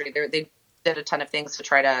reattachment surgery. They did a ton of things to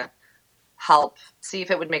try to help see if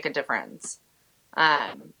it would make a difference.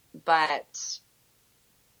 But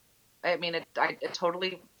I mean, it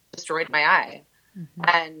totally destroyed my eye.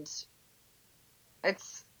 And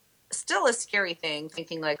it's still a scary thing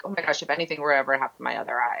thinking like, oh my gosh, if anything were ever happen to my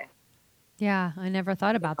other eye. Yeah. I never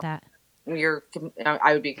thought about that.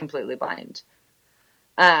 I would be completely blind.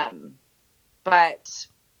 But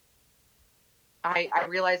I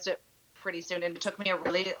realized it pretty soon, and it took me a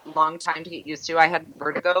really long time to get used to. I had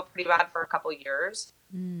vertigo pretty bad for a couple years,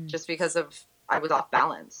 just because I was off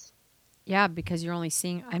balance. Yeah, because you're only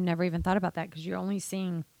seeing. I've never even thought about that because you're only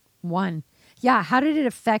seeing one. Yeah, how did it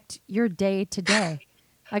affect your day to day?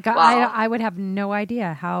 Like I would have no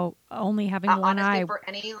idea how only having one honestly, eye. For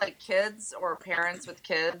any like kids or parents with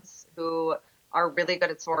kids who are really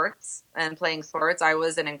good at sports and playing sports, I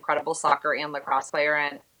was an incredible soccer and lacrosse player,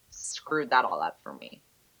 and screwed that all up for me.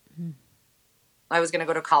 I was going to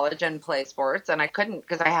go to college and play sports, and I couldn't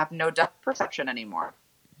because I have no depth perception anymore.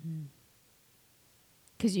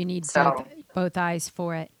 Because you need both eyes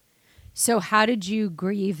for it. So how did you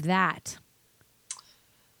grieve that?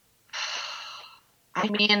 I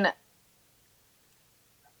mean,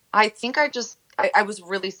 I think I was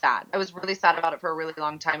really sad. I was really sad about it for a really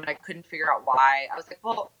long time, and I couldn't figure out why. I was like,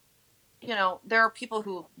 well, there are people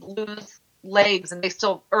who lose legs and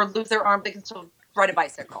or lose their arm, they can still ride a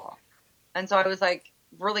bicycle. And so I was like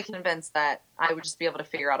really convinced that I would just be able to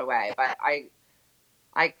figure out a way, but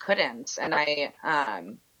I couldn't. And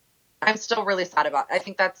I'm still really sad about it. I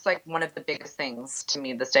think that's like one of the biggest things to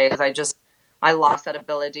me this day is I lost that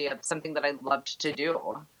ability of something that I loved to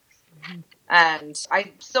do. And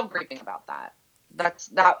I'm still grieving about that.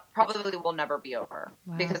 That probably will never be over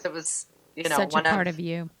because it was, such a part of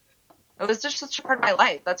you. It was just such a part of my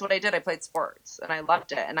life. That's what I did. I played sports and I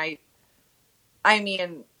loved it. And I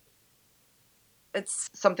mean, it's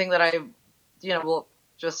something that I, will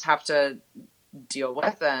just have to deal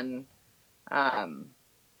with. And,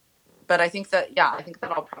 but I think that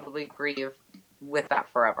I'll probably grieve with that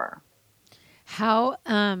forever. How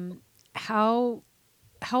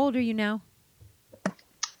old are you now?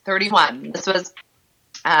 31. This was,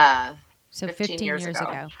 so 15 years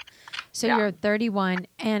ago. So yeah. You're 31,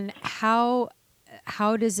 and how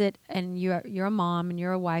does it? And you're a mom and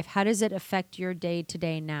you're a wife. How does it affect your day to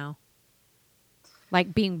day now?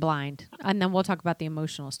 Like being blind, and then we'll talk about the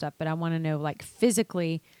emotional stuff. But I want to know, like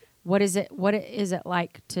physically, what is it? What is it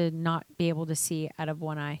like to not be able to see out of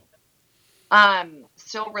one eye?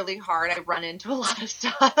 Still really hard. I run into a lot of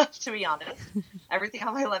stuff, to be honest. Everything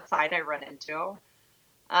on my left side I run into.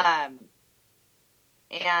 And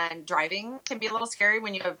driving can be a little scary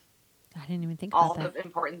when you have I didn't even think all about that. the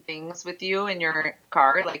important things with you in your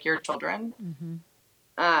car, like your children.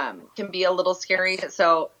 Can be a little scary.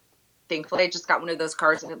 So thankfully I just got one of those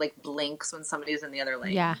cars and it like blinks when somebody's in the other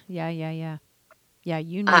lane. Yeah,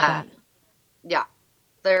 you know that. Yeah.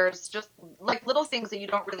 There's just like little things that you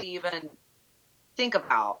don't really even think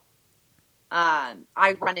about.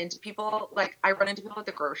 I run into people at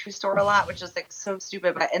the grocery store a lot, which is like so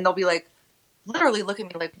stupid, and they'll be like literally look at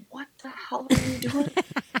me like, what the hell are you doing?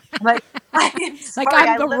 Like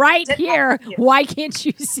I'm right here. Why can't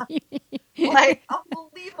you see me? Like,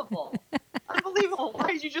 unbelievable. Why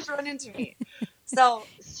did you just run into me? So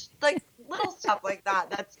like little stuff like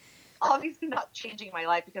that. That's obviously not changing my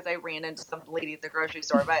life because I ran into some lady at the grocery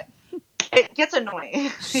store, but it gets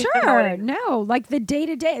annoying. Sure. You know what I mean? No, like the day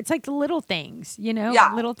to day. It's like the little things,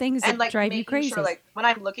 Yeah. little things that like drive you crazy. Sure, like when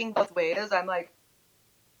I'm looking both ways, I'm like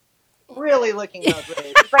really looking both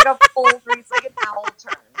ways. It's like a full it's like an owl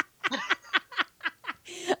turn.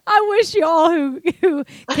 I wish you all who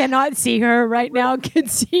cannot see her right now could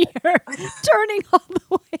see her turning all the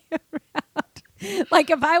way around. Like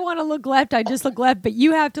if I want to look left, I just look left, but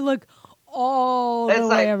you have to look all the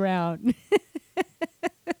way around.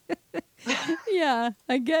 Yeah,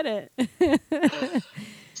 I get it.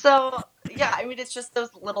 So, yeah, I mean, it's just those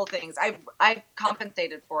little things. I've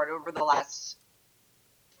compensated for it over the last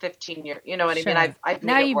 15 years. You know what Sure. I mean? I've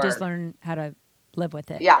now made it you've work. just learned how to live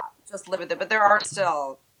with it. Yeah, just live with it. But there are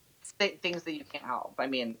still things that you can't help. I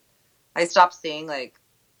mean, I stopped seeing,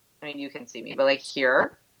 you can see me, but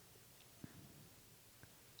here.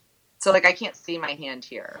 So, I can't see my hand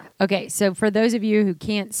here. Okay, so for those of you who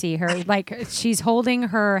can't see her, she's holding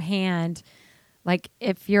her hand,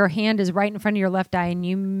 if your hand is right in front of your left eye and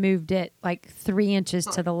you moved it 3 inches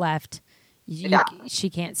to the left, she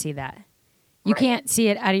can't see that. You can't see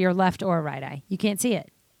it out of your left or right eye. You can't see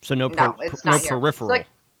it. So no peripheral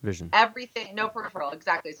vision. Everything, no peripheral,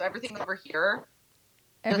 exactly. So everything over here.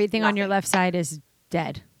 Everything on your left side is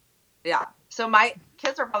dead. Yeah. So my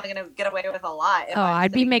kids are probably going to get away with a lot.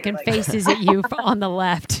 I'd be making faces at you on the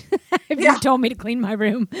left if you told me to clean my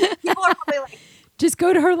room. People are probably like, just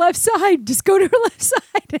go to her left side. Just go to her left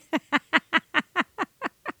side.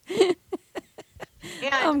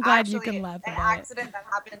 I'm glad you can laugh about it. An accident that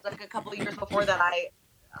happened a couple of years before that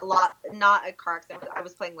not a car accident. I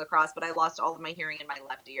was playing lacrosse, but I lost all of my hearing in my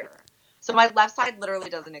left ear. So my left side literally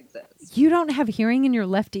doesn't exist. You don't have hearing in your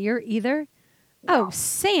left ear either? No. Oh,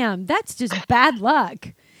 Sam, that's just bad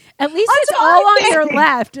luck. At least That's it's what all I'm on your saying.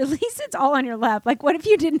 left. At least it's all on your left. Like, what if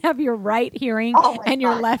you didn't have your right hearing Oh my and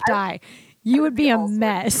your God. left eye? You would be a all sorts of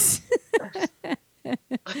mess.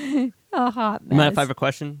 A hot mess. Mind if I have a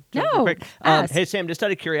question? No, Real quick? ask. Hey, Sam, just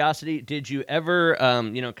out of curiosity, did you ever,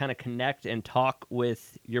 kind of connect and talk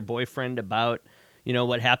with your boyfriend about,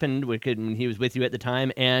 what happened when he was with you at the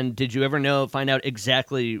time? And did you ever find out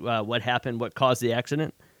exactly what happened, what caused the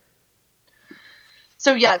accident?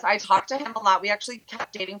 So yes, I talked to him a lot. We actually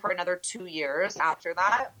kept dating for another 2 years after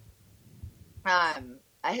that.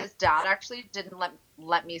 His dad actually didn't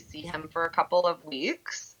let me see him for a couple of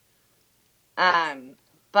weeks.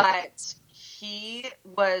 But he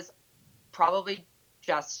was probably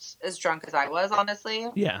just as drunk as I was, honestly.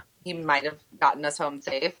 Yeah. He might have gotten us home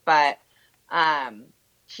safe, but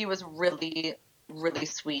he was really, really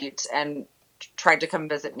sweet and tried to come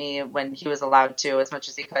visit me when he was allowed to as much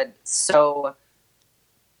as he could. So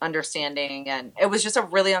understanding, and it was just a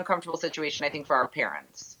really uncomfortable situation, I think, for our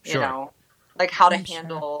parents, Sure. like how to I'm sure.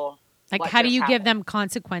 handle Like, what how do just you give happened. them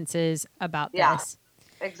consequences about Yeah. this?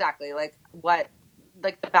 Exactly. Like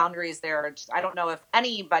the boundaries there. Just, I don't know if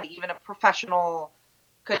anybody, even a professional,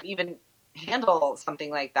 could even handle something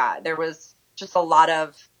like that. There was just a lot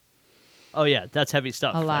of Oh, yeah, that's heavy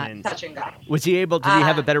stuff. A lot. I mean, touch and go. did he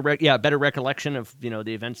have a better recollection of, the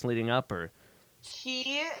events leading up, or?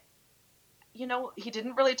 He, he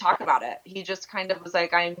didn't really talk about it. He just kind of was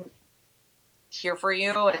like, I'm here for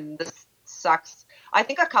you, and this sucks. I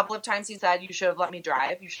think a couple of times he said, you should have let me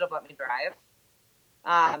drive. You should have let me drive.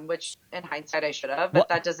 Which in hindsight I should have, but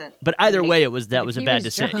that doesn't. But either way, that But was if a he bad was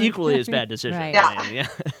decision. drunk. Equally as bad decision. Right. Yeah. I mean, yeah.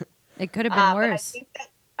 It could have been But worse.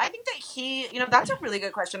 I think that he, that's a really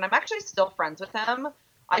good question. I'm actually still friends with him.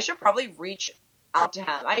 I should probably reach out to him.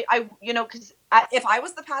 I because if I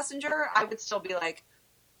was the passenger, I would still be like,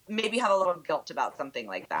 maybe have a little guilt about something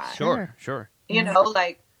like that. Sure.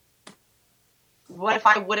 Like, what if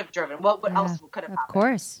I would have driven? What else could have happened? Of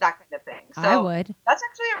course. That kind of thing. So I would. That's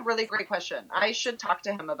actually a really great question. I should talk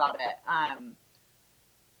to him about it.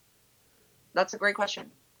 That's a great question.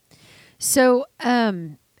 So,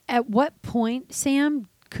 at what point, Sam,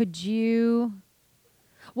 could you?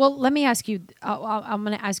 Well, let me ask you. I'm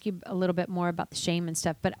going to ask you a little bit more about the shame and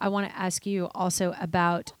stuff, but I want to ask you also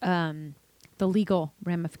about the legal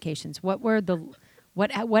ramifications. What were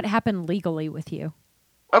what happened legally with you?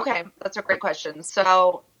 Okay, that's a great question.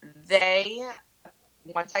 So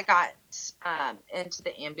once I got into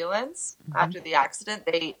the ambulance after the accident,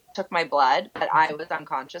 they took my blood, but I was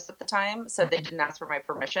unconscious at the time, so they didn't ask for my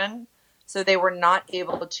permission. So they were not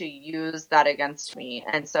able to use that against me.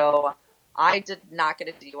 And so I did not get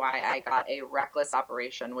a DUI. I got a reckless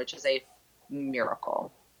operation, which is a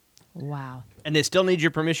miracle. Wow. And they still need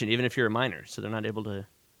your permission, even if you're a minor, so they're not able to.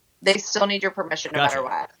 They still need your permission no matter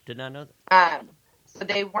what. Did not know that. So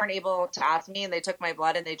they weren't able to ask me, and they took my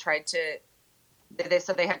blood, and they tried to. They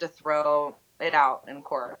said they had to throw it out in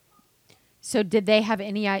court. So did they have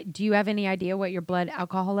any? Do you have any idea what your blood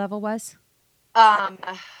alcohol level was?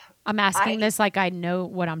 I'm asking this like I know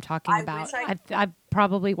what I'm talking about. I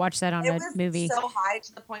probably watched that on a movie. It was so high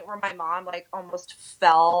to the point where my mom almost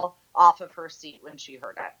fell off of her seat when she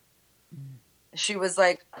heard it. She was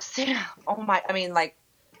like, "Sam, oh my!" I mean, like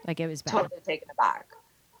it was bad. Totally taken aback.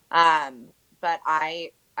 But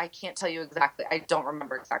I can't tell you exactly. I don't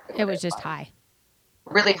remember exactly. It was just high,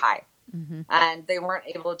 really high, and they weren't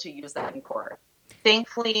able to use that in court.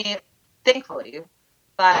 Thankfully,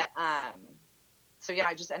 but so yeah,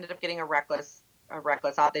 I just ended up getting a reckless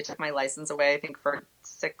out. They took my license away, I think, for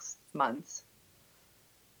 6 months.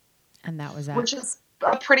 And that was that. Which is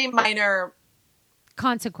a pretty minor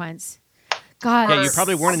consequence. God. Yeah, you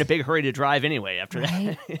probably weren't in a big hurry to drive anyway after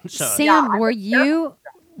that. So. Sam, were you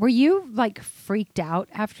freaked out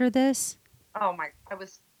after this? Oh I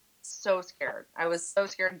was so scared.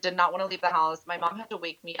 Did not want to leave the house. My mom had to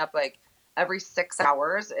wake me up every 6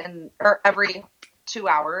 hours or every 2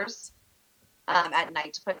 hours. At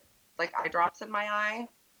night to put eye drops in my eye,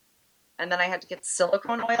 and then I had to get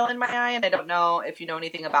silicone oil in my eye, and I don't know if you know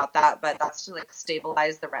anything about that, but that's to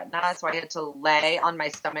stabilize the retina. So I had to lay on my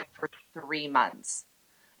stomach for 3 months,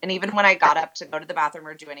 and even when I got up to go to the bathroom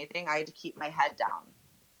or do anything, I had to keep my head down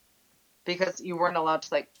because you weren't allowed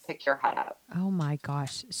to pick your head up. Oh my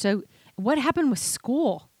gosh! So what happened with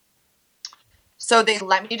school? So they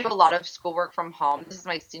let me do a lot of schoolwork from home. This is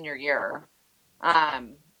my senior year.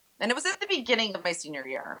 And it was at the beginning of my senior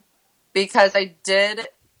year because I did,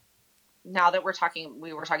 now that we were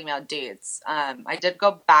talking about dates, I did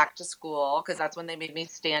go back to school because that's when they made me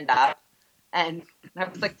stand up. and I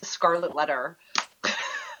was like the scarlet letter.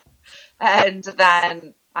 And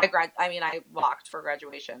then I walked for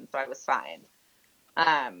graduation, so I was fine.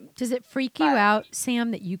 Does it freak you out,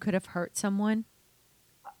 Sam, that you could have hurt someone?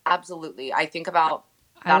 Absolutely. I think about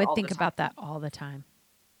that I would all think the time. about that all the time.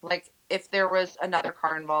 Like, if there was another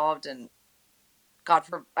car involved, and God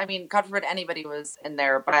forbid anybody was in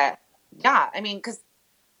there, but yeah, I mean, because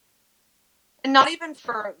not even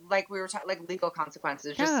for, like, we were talking, like, legal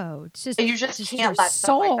consequences. No, it's just you just your can't let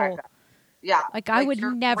stuff like that soul. go. Yeah, Like I would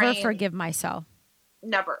your never brain, forgive myself.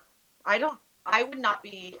 Never. I would not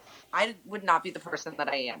be the person that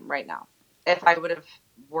I am right now if I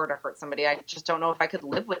were to hurt somebody. I just don't know if I could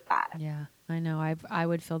live with that. Yeah, I know. I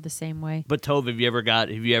would feel the same way. But Tove, have you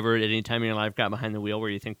ever at any time in your life got behind the wheel where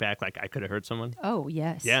you think back like I could have hurt someone? Oh,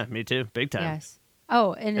 yes. Yeah, me too. Big time. Yes.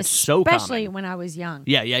 Oh, and That's so especially common. when I was young.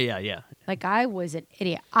 Yeah. Like I was an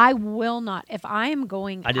idiot. I will not. If I am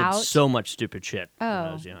going I did out, so much stupid shit when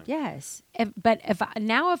I was young. Yes.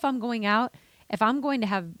 If I'm going out, if I'm going to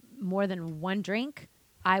have more than one drink,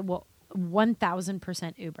 I will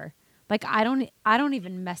 1,000% Uber. Like I don't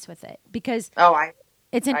even mess with it because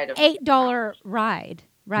it's an $8 ride,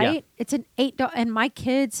 right? Yeah. It's an $8, and my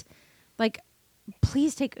kids, like,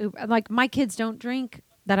 please take Uber. Like my kids don't drink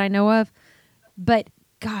that I know of, but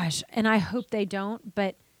gosh, and I hope they don't,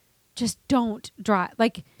 but just don't drive.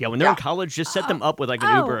 Like, yeah, when they're in college, just set them up with like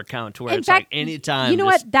an Uber account to where it's fact, like anytime. You know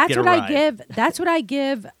what? That's get what a I ride. give. That's what I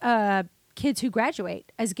give kids who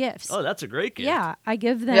graduate as gifts. Oh, that's a great gift. Yeah, I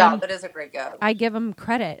give them. Yeah, that is a great gift. I give them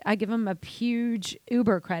credit. I give them a huge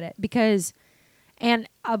Uber credit because, and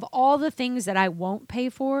of all the things that I won't pay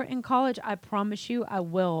for in college, I promise you, I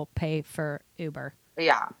will pay for Uber.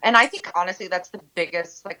 Yeah, and I think honestly, that's the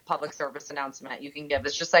biggest like public service announcement you can give.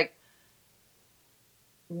 It's just like,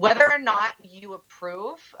 whether or not you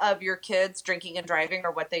approve of your kids drinking and driving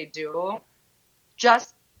or what they do,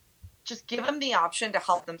 just give them the option to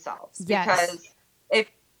help themselves. Yes. Because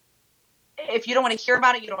if you don't want to hear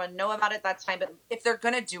about it, you don't want to know about it, that's fine. But if they're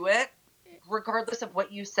going to do it, regardless of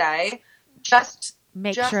what you say, just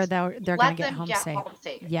make sure they're going to get home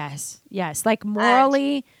safe. Yes. Like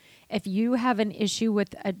morally, if you have an issue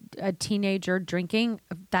with a teenager drinking,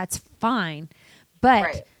 that's fine.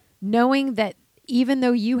 But knowing that even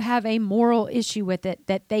though you have a moral issue with it,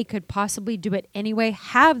 that they could possibly do it anyway,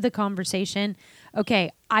 have the conversation.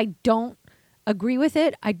 Okay, I don't agree with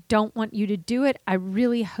it. I don't want you to do it. I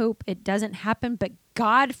really hope it doesn't happen, but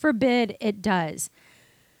God forbid it does.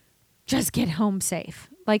 Just get home safe.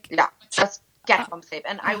 Like, yeah, just get home safe.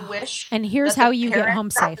 And I wish. And here's how you get home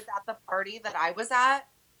safe. That was at the party that I was at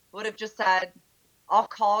would have just said, "I'll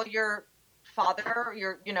call your father.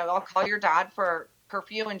 I'll call your dad for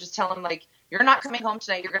curfew and just tell him like, you're not coming home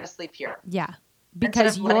tonight. You're going to sleep here." Yeah,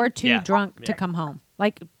 because you're too drunk to come home.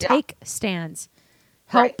 Like, take stands.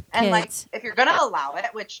 Help kids. And like, if you're going to allow it,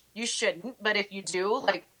 which you shouldn't, but if you do,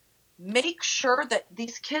 like, make sure that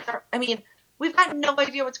these kids are. I mean, we've got no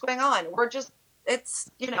idea what's going on. We're just,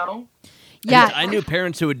 Yeah, I knew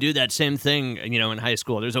parents who would do that same thing, in high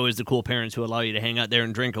school. There's always the cool parents who allow you to hang out there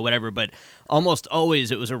and drink or whatever, but almost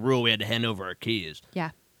always it was a rule we had to hand over our keys. Yeah.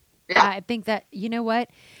 I think that, you know what?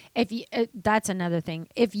 If you, that's another thing.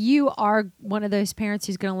 If you are one of those parents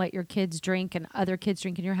who's going to let your kids drink and other kids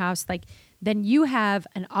drink in your house, like, then you have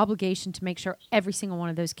an obligation to make sure every single one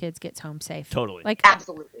of those kids gets home safe. Totally. Like,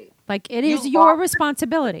 absolutely. Like, it is your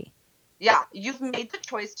responsibility. Yeah. You've made the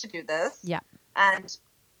choice to do this. Yeah.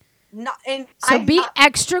 So be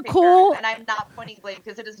extra cool. And I'm not pointing blame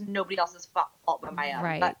because it is nobody else's fault but my own.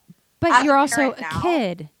 Right. But you're also a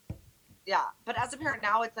kid. Yeah. But as a parent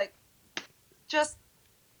now, it's like, just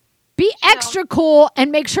be extra cool and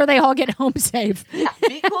make sure they all get home safe. Yeah,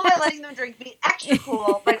 be cool by letting them drink. Be extra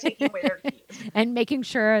cool by taking away their keys. And making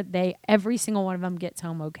sure every single one of them gets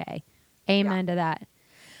home okay. Amen to that.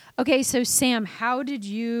 Okay, so Sam, how did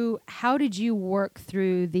you work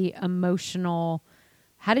through the emotional?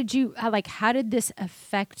 How did this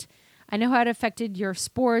affect? I know how it affected your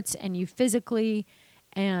sports and you physically,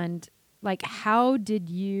 and like, how did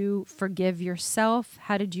you forgive yourself?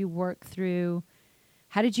 How did you work through?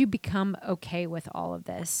 How did you become okay with all of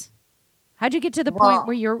this? How did you get to the point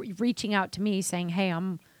where you're reaching out to me saying, "Hey,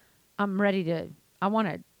 I'm ready to. I want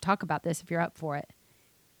to talk about this if you're up for it."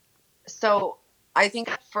 So I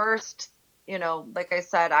think at first, like I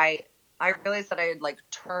said, I realized that I had like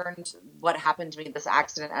turned what happened to me, this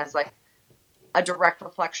accident, as like a direct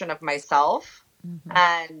reflection of myself,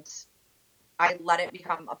 and I let it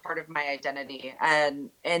become a part of my identity,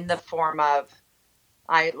 and in the form of,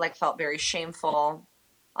 I like felt very shameful.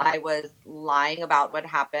 I was lying about what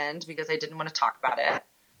happened because I didn't want to talk about it.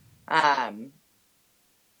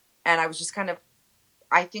 And I was just kind of,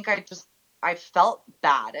 I think I felt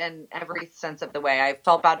bad in every sense of the way. I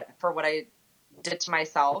felt bad for what I did to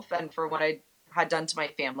myself and for what I had done to my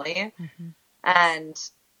family. Mm-hmm. And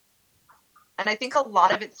I think a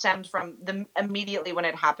lot of it stemmed from immediately when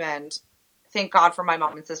it happened. Thank God for my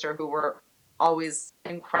mom and sister who were always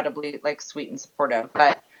incredibly like sweet and supportive,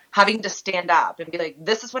 but having to stand up and be like,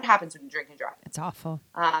 this is what happens when you drink and drive. It's awful.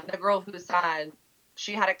 The girl who said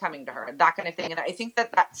she had it coming to her, that kind of thing. And I think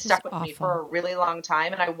that stuck with me for a really long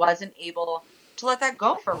time. And I wasn't able to let that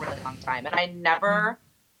go for a really long time. And I never,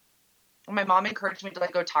 my mom encouraged me to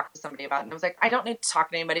like go talk to somebody about it. And I was like, I don't need to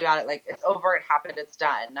talk to anybody about it. Like, it's over. It happened. It's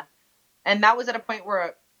done. And that was at a point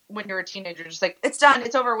where when you're a teenager, just like, it's done.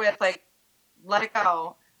 It's over with. Like, let it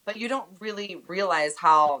go. But you don't really realize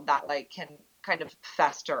how that like can kind of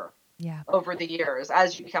fester over the years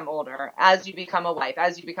as you become older, as you become a wife,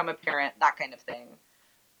 as you become a parent, that kind of thing.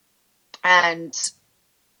 And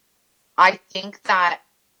I think that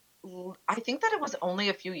it was only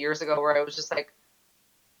a few years ago where I was just like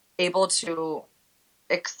able to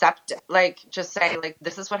accept it, like just say like,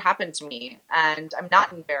 this is what happened to me and I'm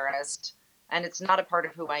not embarrassed and it's not a part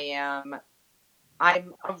of who I am. I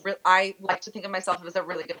like to think of myself as a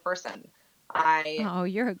really good person.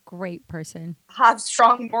 You're a great person. Have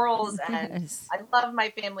strong morals and Yes. I love my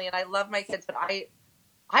family and I love my kids, but I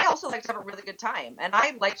also like to have a really good time. And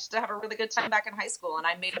I liked to have a really good time back in high school and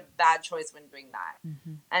I made a bad choice when doing that.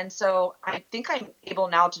 Mm-hmm. And so I think I'm able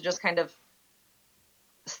now to just kind of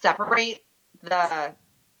separate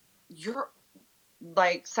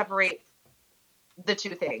separate the two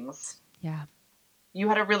things. Yeah. You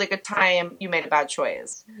had a really good time. You made a bad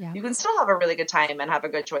choice. Yeah. You can still have a really good time and have a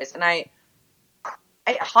good choice. And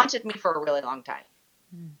it haunted me for a really long time.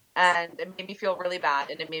 And it made me feel really bad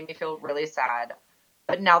and it made me feel really sad.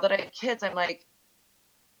 But now that I have kids, I'm like,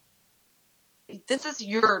 this is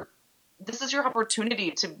your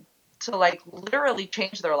opportunity to like literally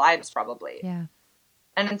change their lives probably. Yeah.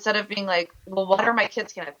 And instead of being like, well, what are my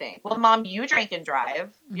kids going to think? Well, Mom, you drink and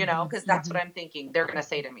drive, you know, because that's what I'm thinking they're going to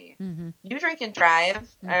say to me. Mm-hmm. You drink and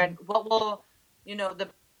drive. And what will, you know, the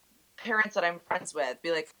parents that I'm friends with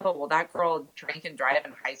be like, oh, well, that girl drank and drive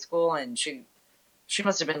in high school and she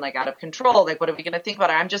must have been like out of control. Like, what are we going to think about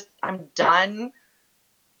her? I'm done.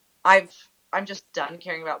 I'm just done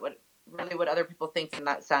caring about what other people think in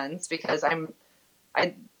that sense, because I'm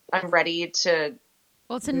ready to.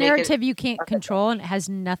 Well, it's a narrative you can't control, and it has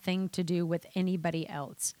nothing to do with anybody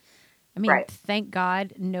else. I mean, Thank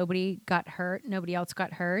God nobody got hurt. Nobody else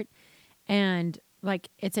got hurt. And like,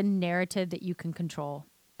 it's a narrative that you can control.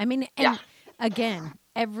 I mean, and again,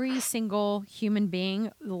 every single human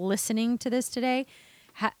being listening to this today,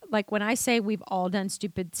 like when I say we've all done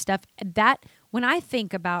stupid stuff, that when I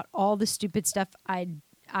think about all the stupid stuff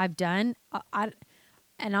I've done,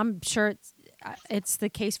 and I'm sure it's the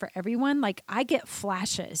case for everyone. Like, I get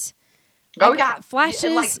flashes.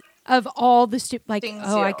 Flashes of all the stupid. Like,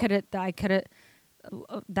 I could have.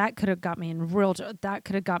 That could have got me in real. That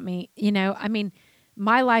could have got me. You know, I mean,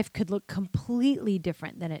 my life could look completely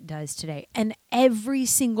different than it does today. And every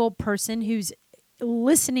single person who's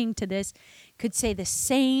listening to this could say the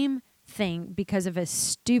same thing because of a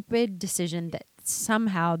stupid decision that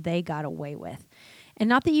somehow they got away with. And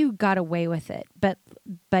not that you got away with it, but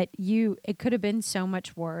it could have been so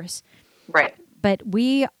much worse. Right. But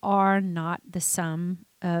we are not the sum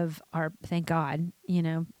of our, thank God, you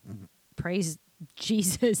know, praise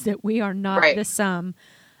Jesus that we are not the sum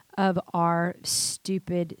of our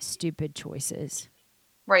stupid choices.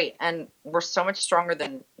 Right. And we're so much stronger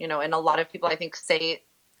than, you know, and a lot of people I think say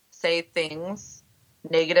things,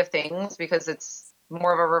 negative things, because it's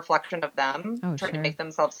more of a reflection of them trying to make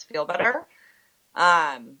themselves feel better.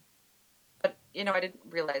 But you know, I didn't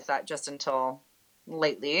realize that just until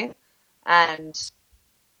lately. And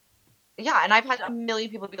and I've had a million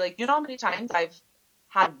people be like, you know how many times I've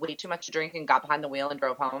had way too much to drink and got behind the wheel and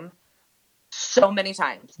drove home? So many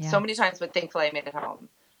times, but thankfully I made it home.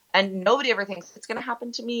 And nobody ever thinks it's going to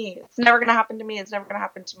happen to me. It's never going to happen to me. It's never going to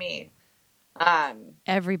happen to me.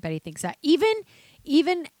 Everybody thinks that.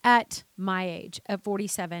 Even at my age, at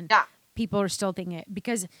 47, people are still thinking it.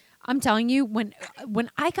 Because I'm telling you, when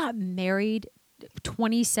I got married,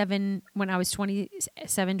 when I was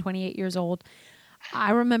 27, 28 years old,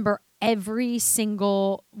 I remember every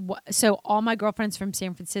single. So all my girlfriends from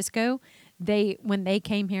San Francisco, when they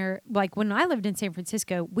came here, like when I lived in San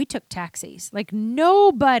Francisco, we took taxis. Like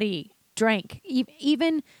nobody drank,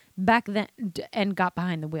 even back then, and got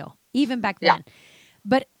behind the wheel, even back then.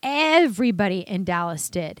 But everybody in Dallas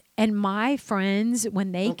did. And my friends,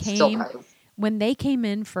 when they came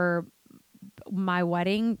in for my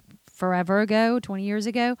wedding forever ago, 20 years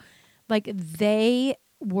ago, like they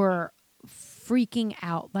were freaking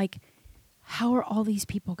out. Like, how are all these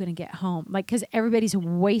people going to get home? Like, because everybody's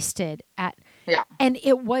wasted and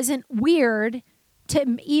it wasn't weird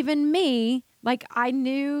to even me. Like, I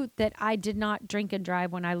knew that I did not drink and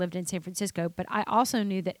drive when I lived in San Francisco, but I also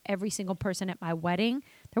knew that every single person at my wedding,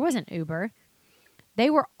 there wasn't Uber. They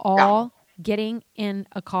were all getting in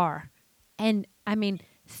a car. And I mean,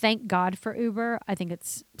 thank God for Uber. I think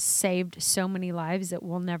it's saved so many lives that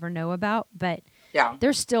we'll never know about, but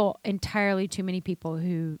there's still entirely too many people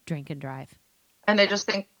who drink and drive. And they just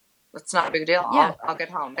think it's not a big deal. Yeah. I'll get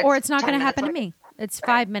home. Or it's not going to happen to me. It's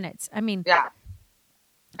 5 minutes. I mean,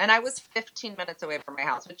 and I was 15 minutes away from my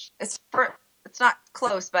house, which is it's not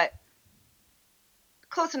close, but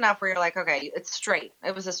close enough where you're like, okay, it's straight.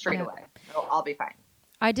 It was a straight away. So I'll be fine.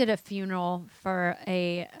 I did a funeral for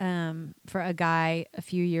a guy a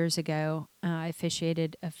few years ago. I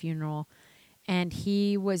officiated a funeral, and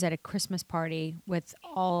he was at a Christmas party with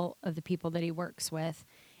all of the people that he works with,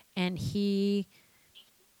 and the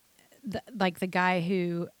guy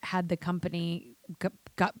who had the company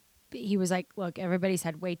he was like, look, everybody's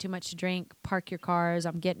had way too much to drink. Park your cars.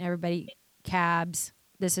 I'm getting everybody cabs.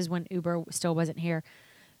 This is when Uber still wasn't here.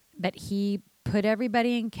 But he put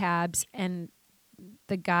everybody in cabs, and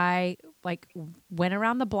the guy like went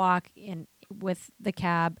around the block with the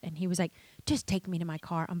cab, and he was like, just take me to my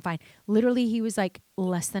car. I'm fine. Literally, he was like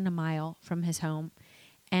less than a mile from his home,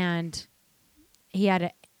 and he had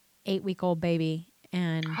an 8-week-old baby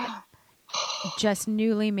and just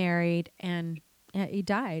newly married, and he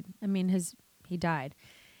died. I mean, he died,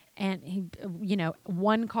 and he,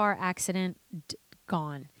 one car accident,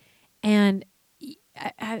 gone, and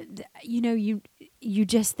you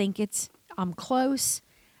just think I'm close,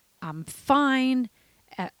 I'm fine.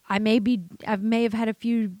 I may have had a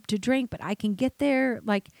few to drink, but I can get there.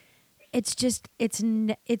 Like, it's just it's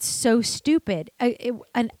so stupid.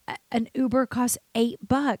 An Uber costs $8,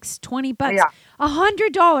 $20,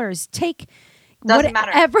 $100. Take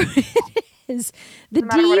whatever it is. The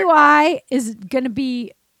DUI is going to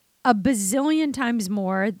be a bazillion times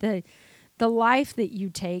more. The life that you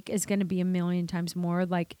take is going to be a million times more.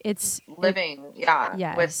 Like, it's living,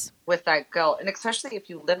 with that guilt, and especially if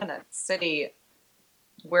you live in a city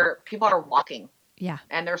where people are walking,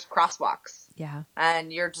 and there's crosswalks,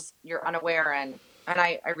 and you're unaware, and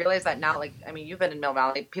I realize that now. Like, I mean, you've been in Mill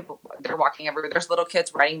Valley, they're walking everywhere. There's little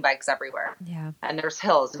kids riding bikes everywhere, and there's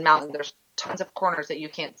hills and mountains. There's tons of corners that you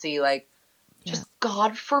can't see. Like, just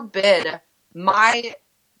God forbid my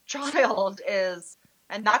child is.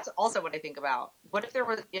 And that's also what I think about. What if there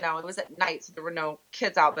was, it was at night, so there were no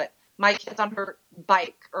kids out, but my kid's on her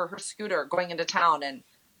bike or her scooter going into town, and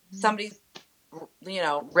somebody's,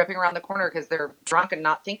 ripping around the corner because they're drunk and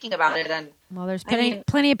not thinking about it. And there's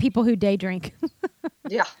plenty of people who day drink.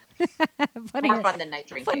 Yeah. More fun than night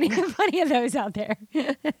drinking. Plenty of those out there.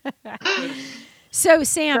 So,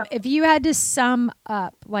 Sam, if you had to sum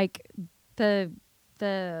up, like, the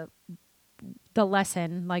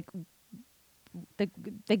lesson, like,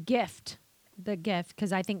 the gift,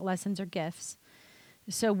 because I think lessons are gifts.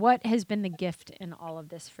 So what has been the gift in all of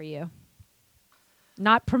this for you?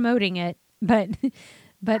 Not promoting it, but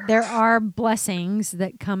there are blessings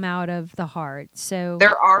that come out of the heart. So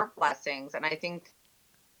there are blessings, and I think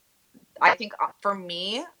for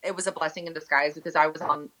me it was a blessing in disguise, because I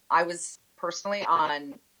was personally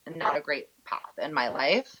on not a great path in my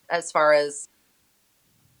life as far as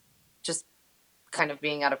just kind of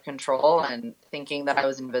being out of control and thinking that I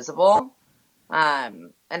was invisible.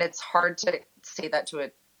 And it's hard to say that to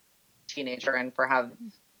a teenager and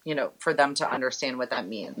for them to understand what that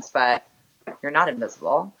means, but you're not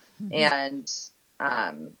invisible. Mm-hmm. And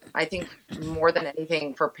I think more than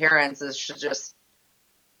anything for parents is to just,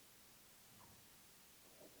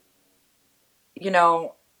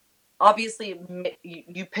 obviously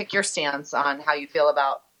you pick your stance on how you feel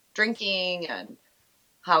about drinking and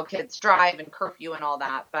how kids drive and curfew and all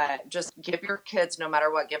that, but just give your kids, no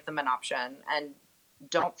matter what, give them an option, and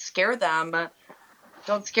don't scare them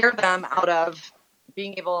out of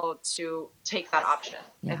being able to take that option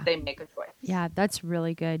if they make a choice. Yeah, that's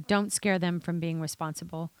really good. Don't scare them from being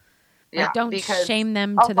responsible. Like, don't shame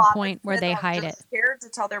them to the point where they hide it. Scared to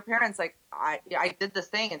tell their parents, like, I did this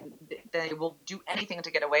thing, and they will do anything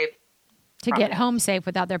to get away to get home safe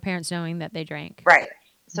without their parents knowing that they drank. Right.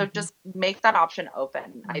 So just make that option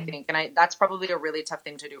open, I think. And that's probably a really tough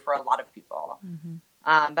thing to do for a lot of people.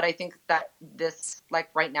 Mm-hmm. But I think that this, like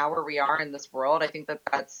right now where we are in this world, I think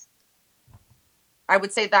I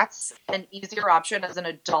would say that's an easier option as an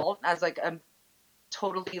adult, as like a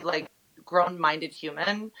totally like grown-minded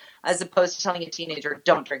human, as opposed to telling a teenager,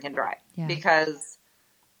 don't drink and drive. Yeah. Because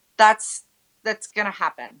that's going to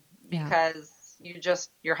happen. Yeah. Because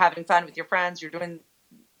you're having fun with your friends, you're doing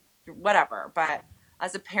whatever. But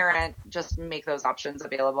as a parent, just make those options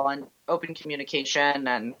available and open communication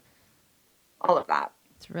and all of that.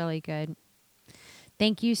 It's really good.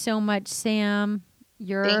 Thank you so much, Sam.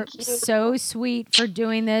 You're Thank you. so sweet for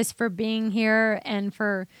doing this, for being here, and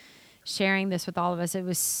for sharing this with all of us. It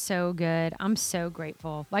was so good. I'm so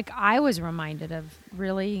grateful. Like, I was reminded of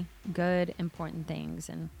really good, important things.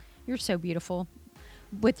 And you're so beautiful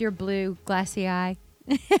with your blue, glassy eye.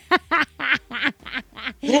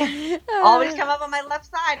 Always come up on my left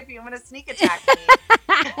side if you want to sneak attack me.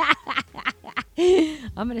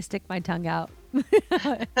 I'm going to stick my tongue out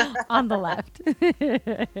on the left.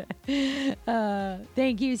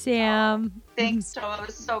 Thank you, Sam. Thanks, Toa. It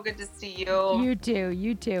was so good to see you. You too.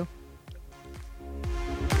 You too.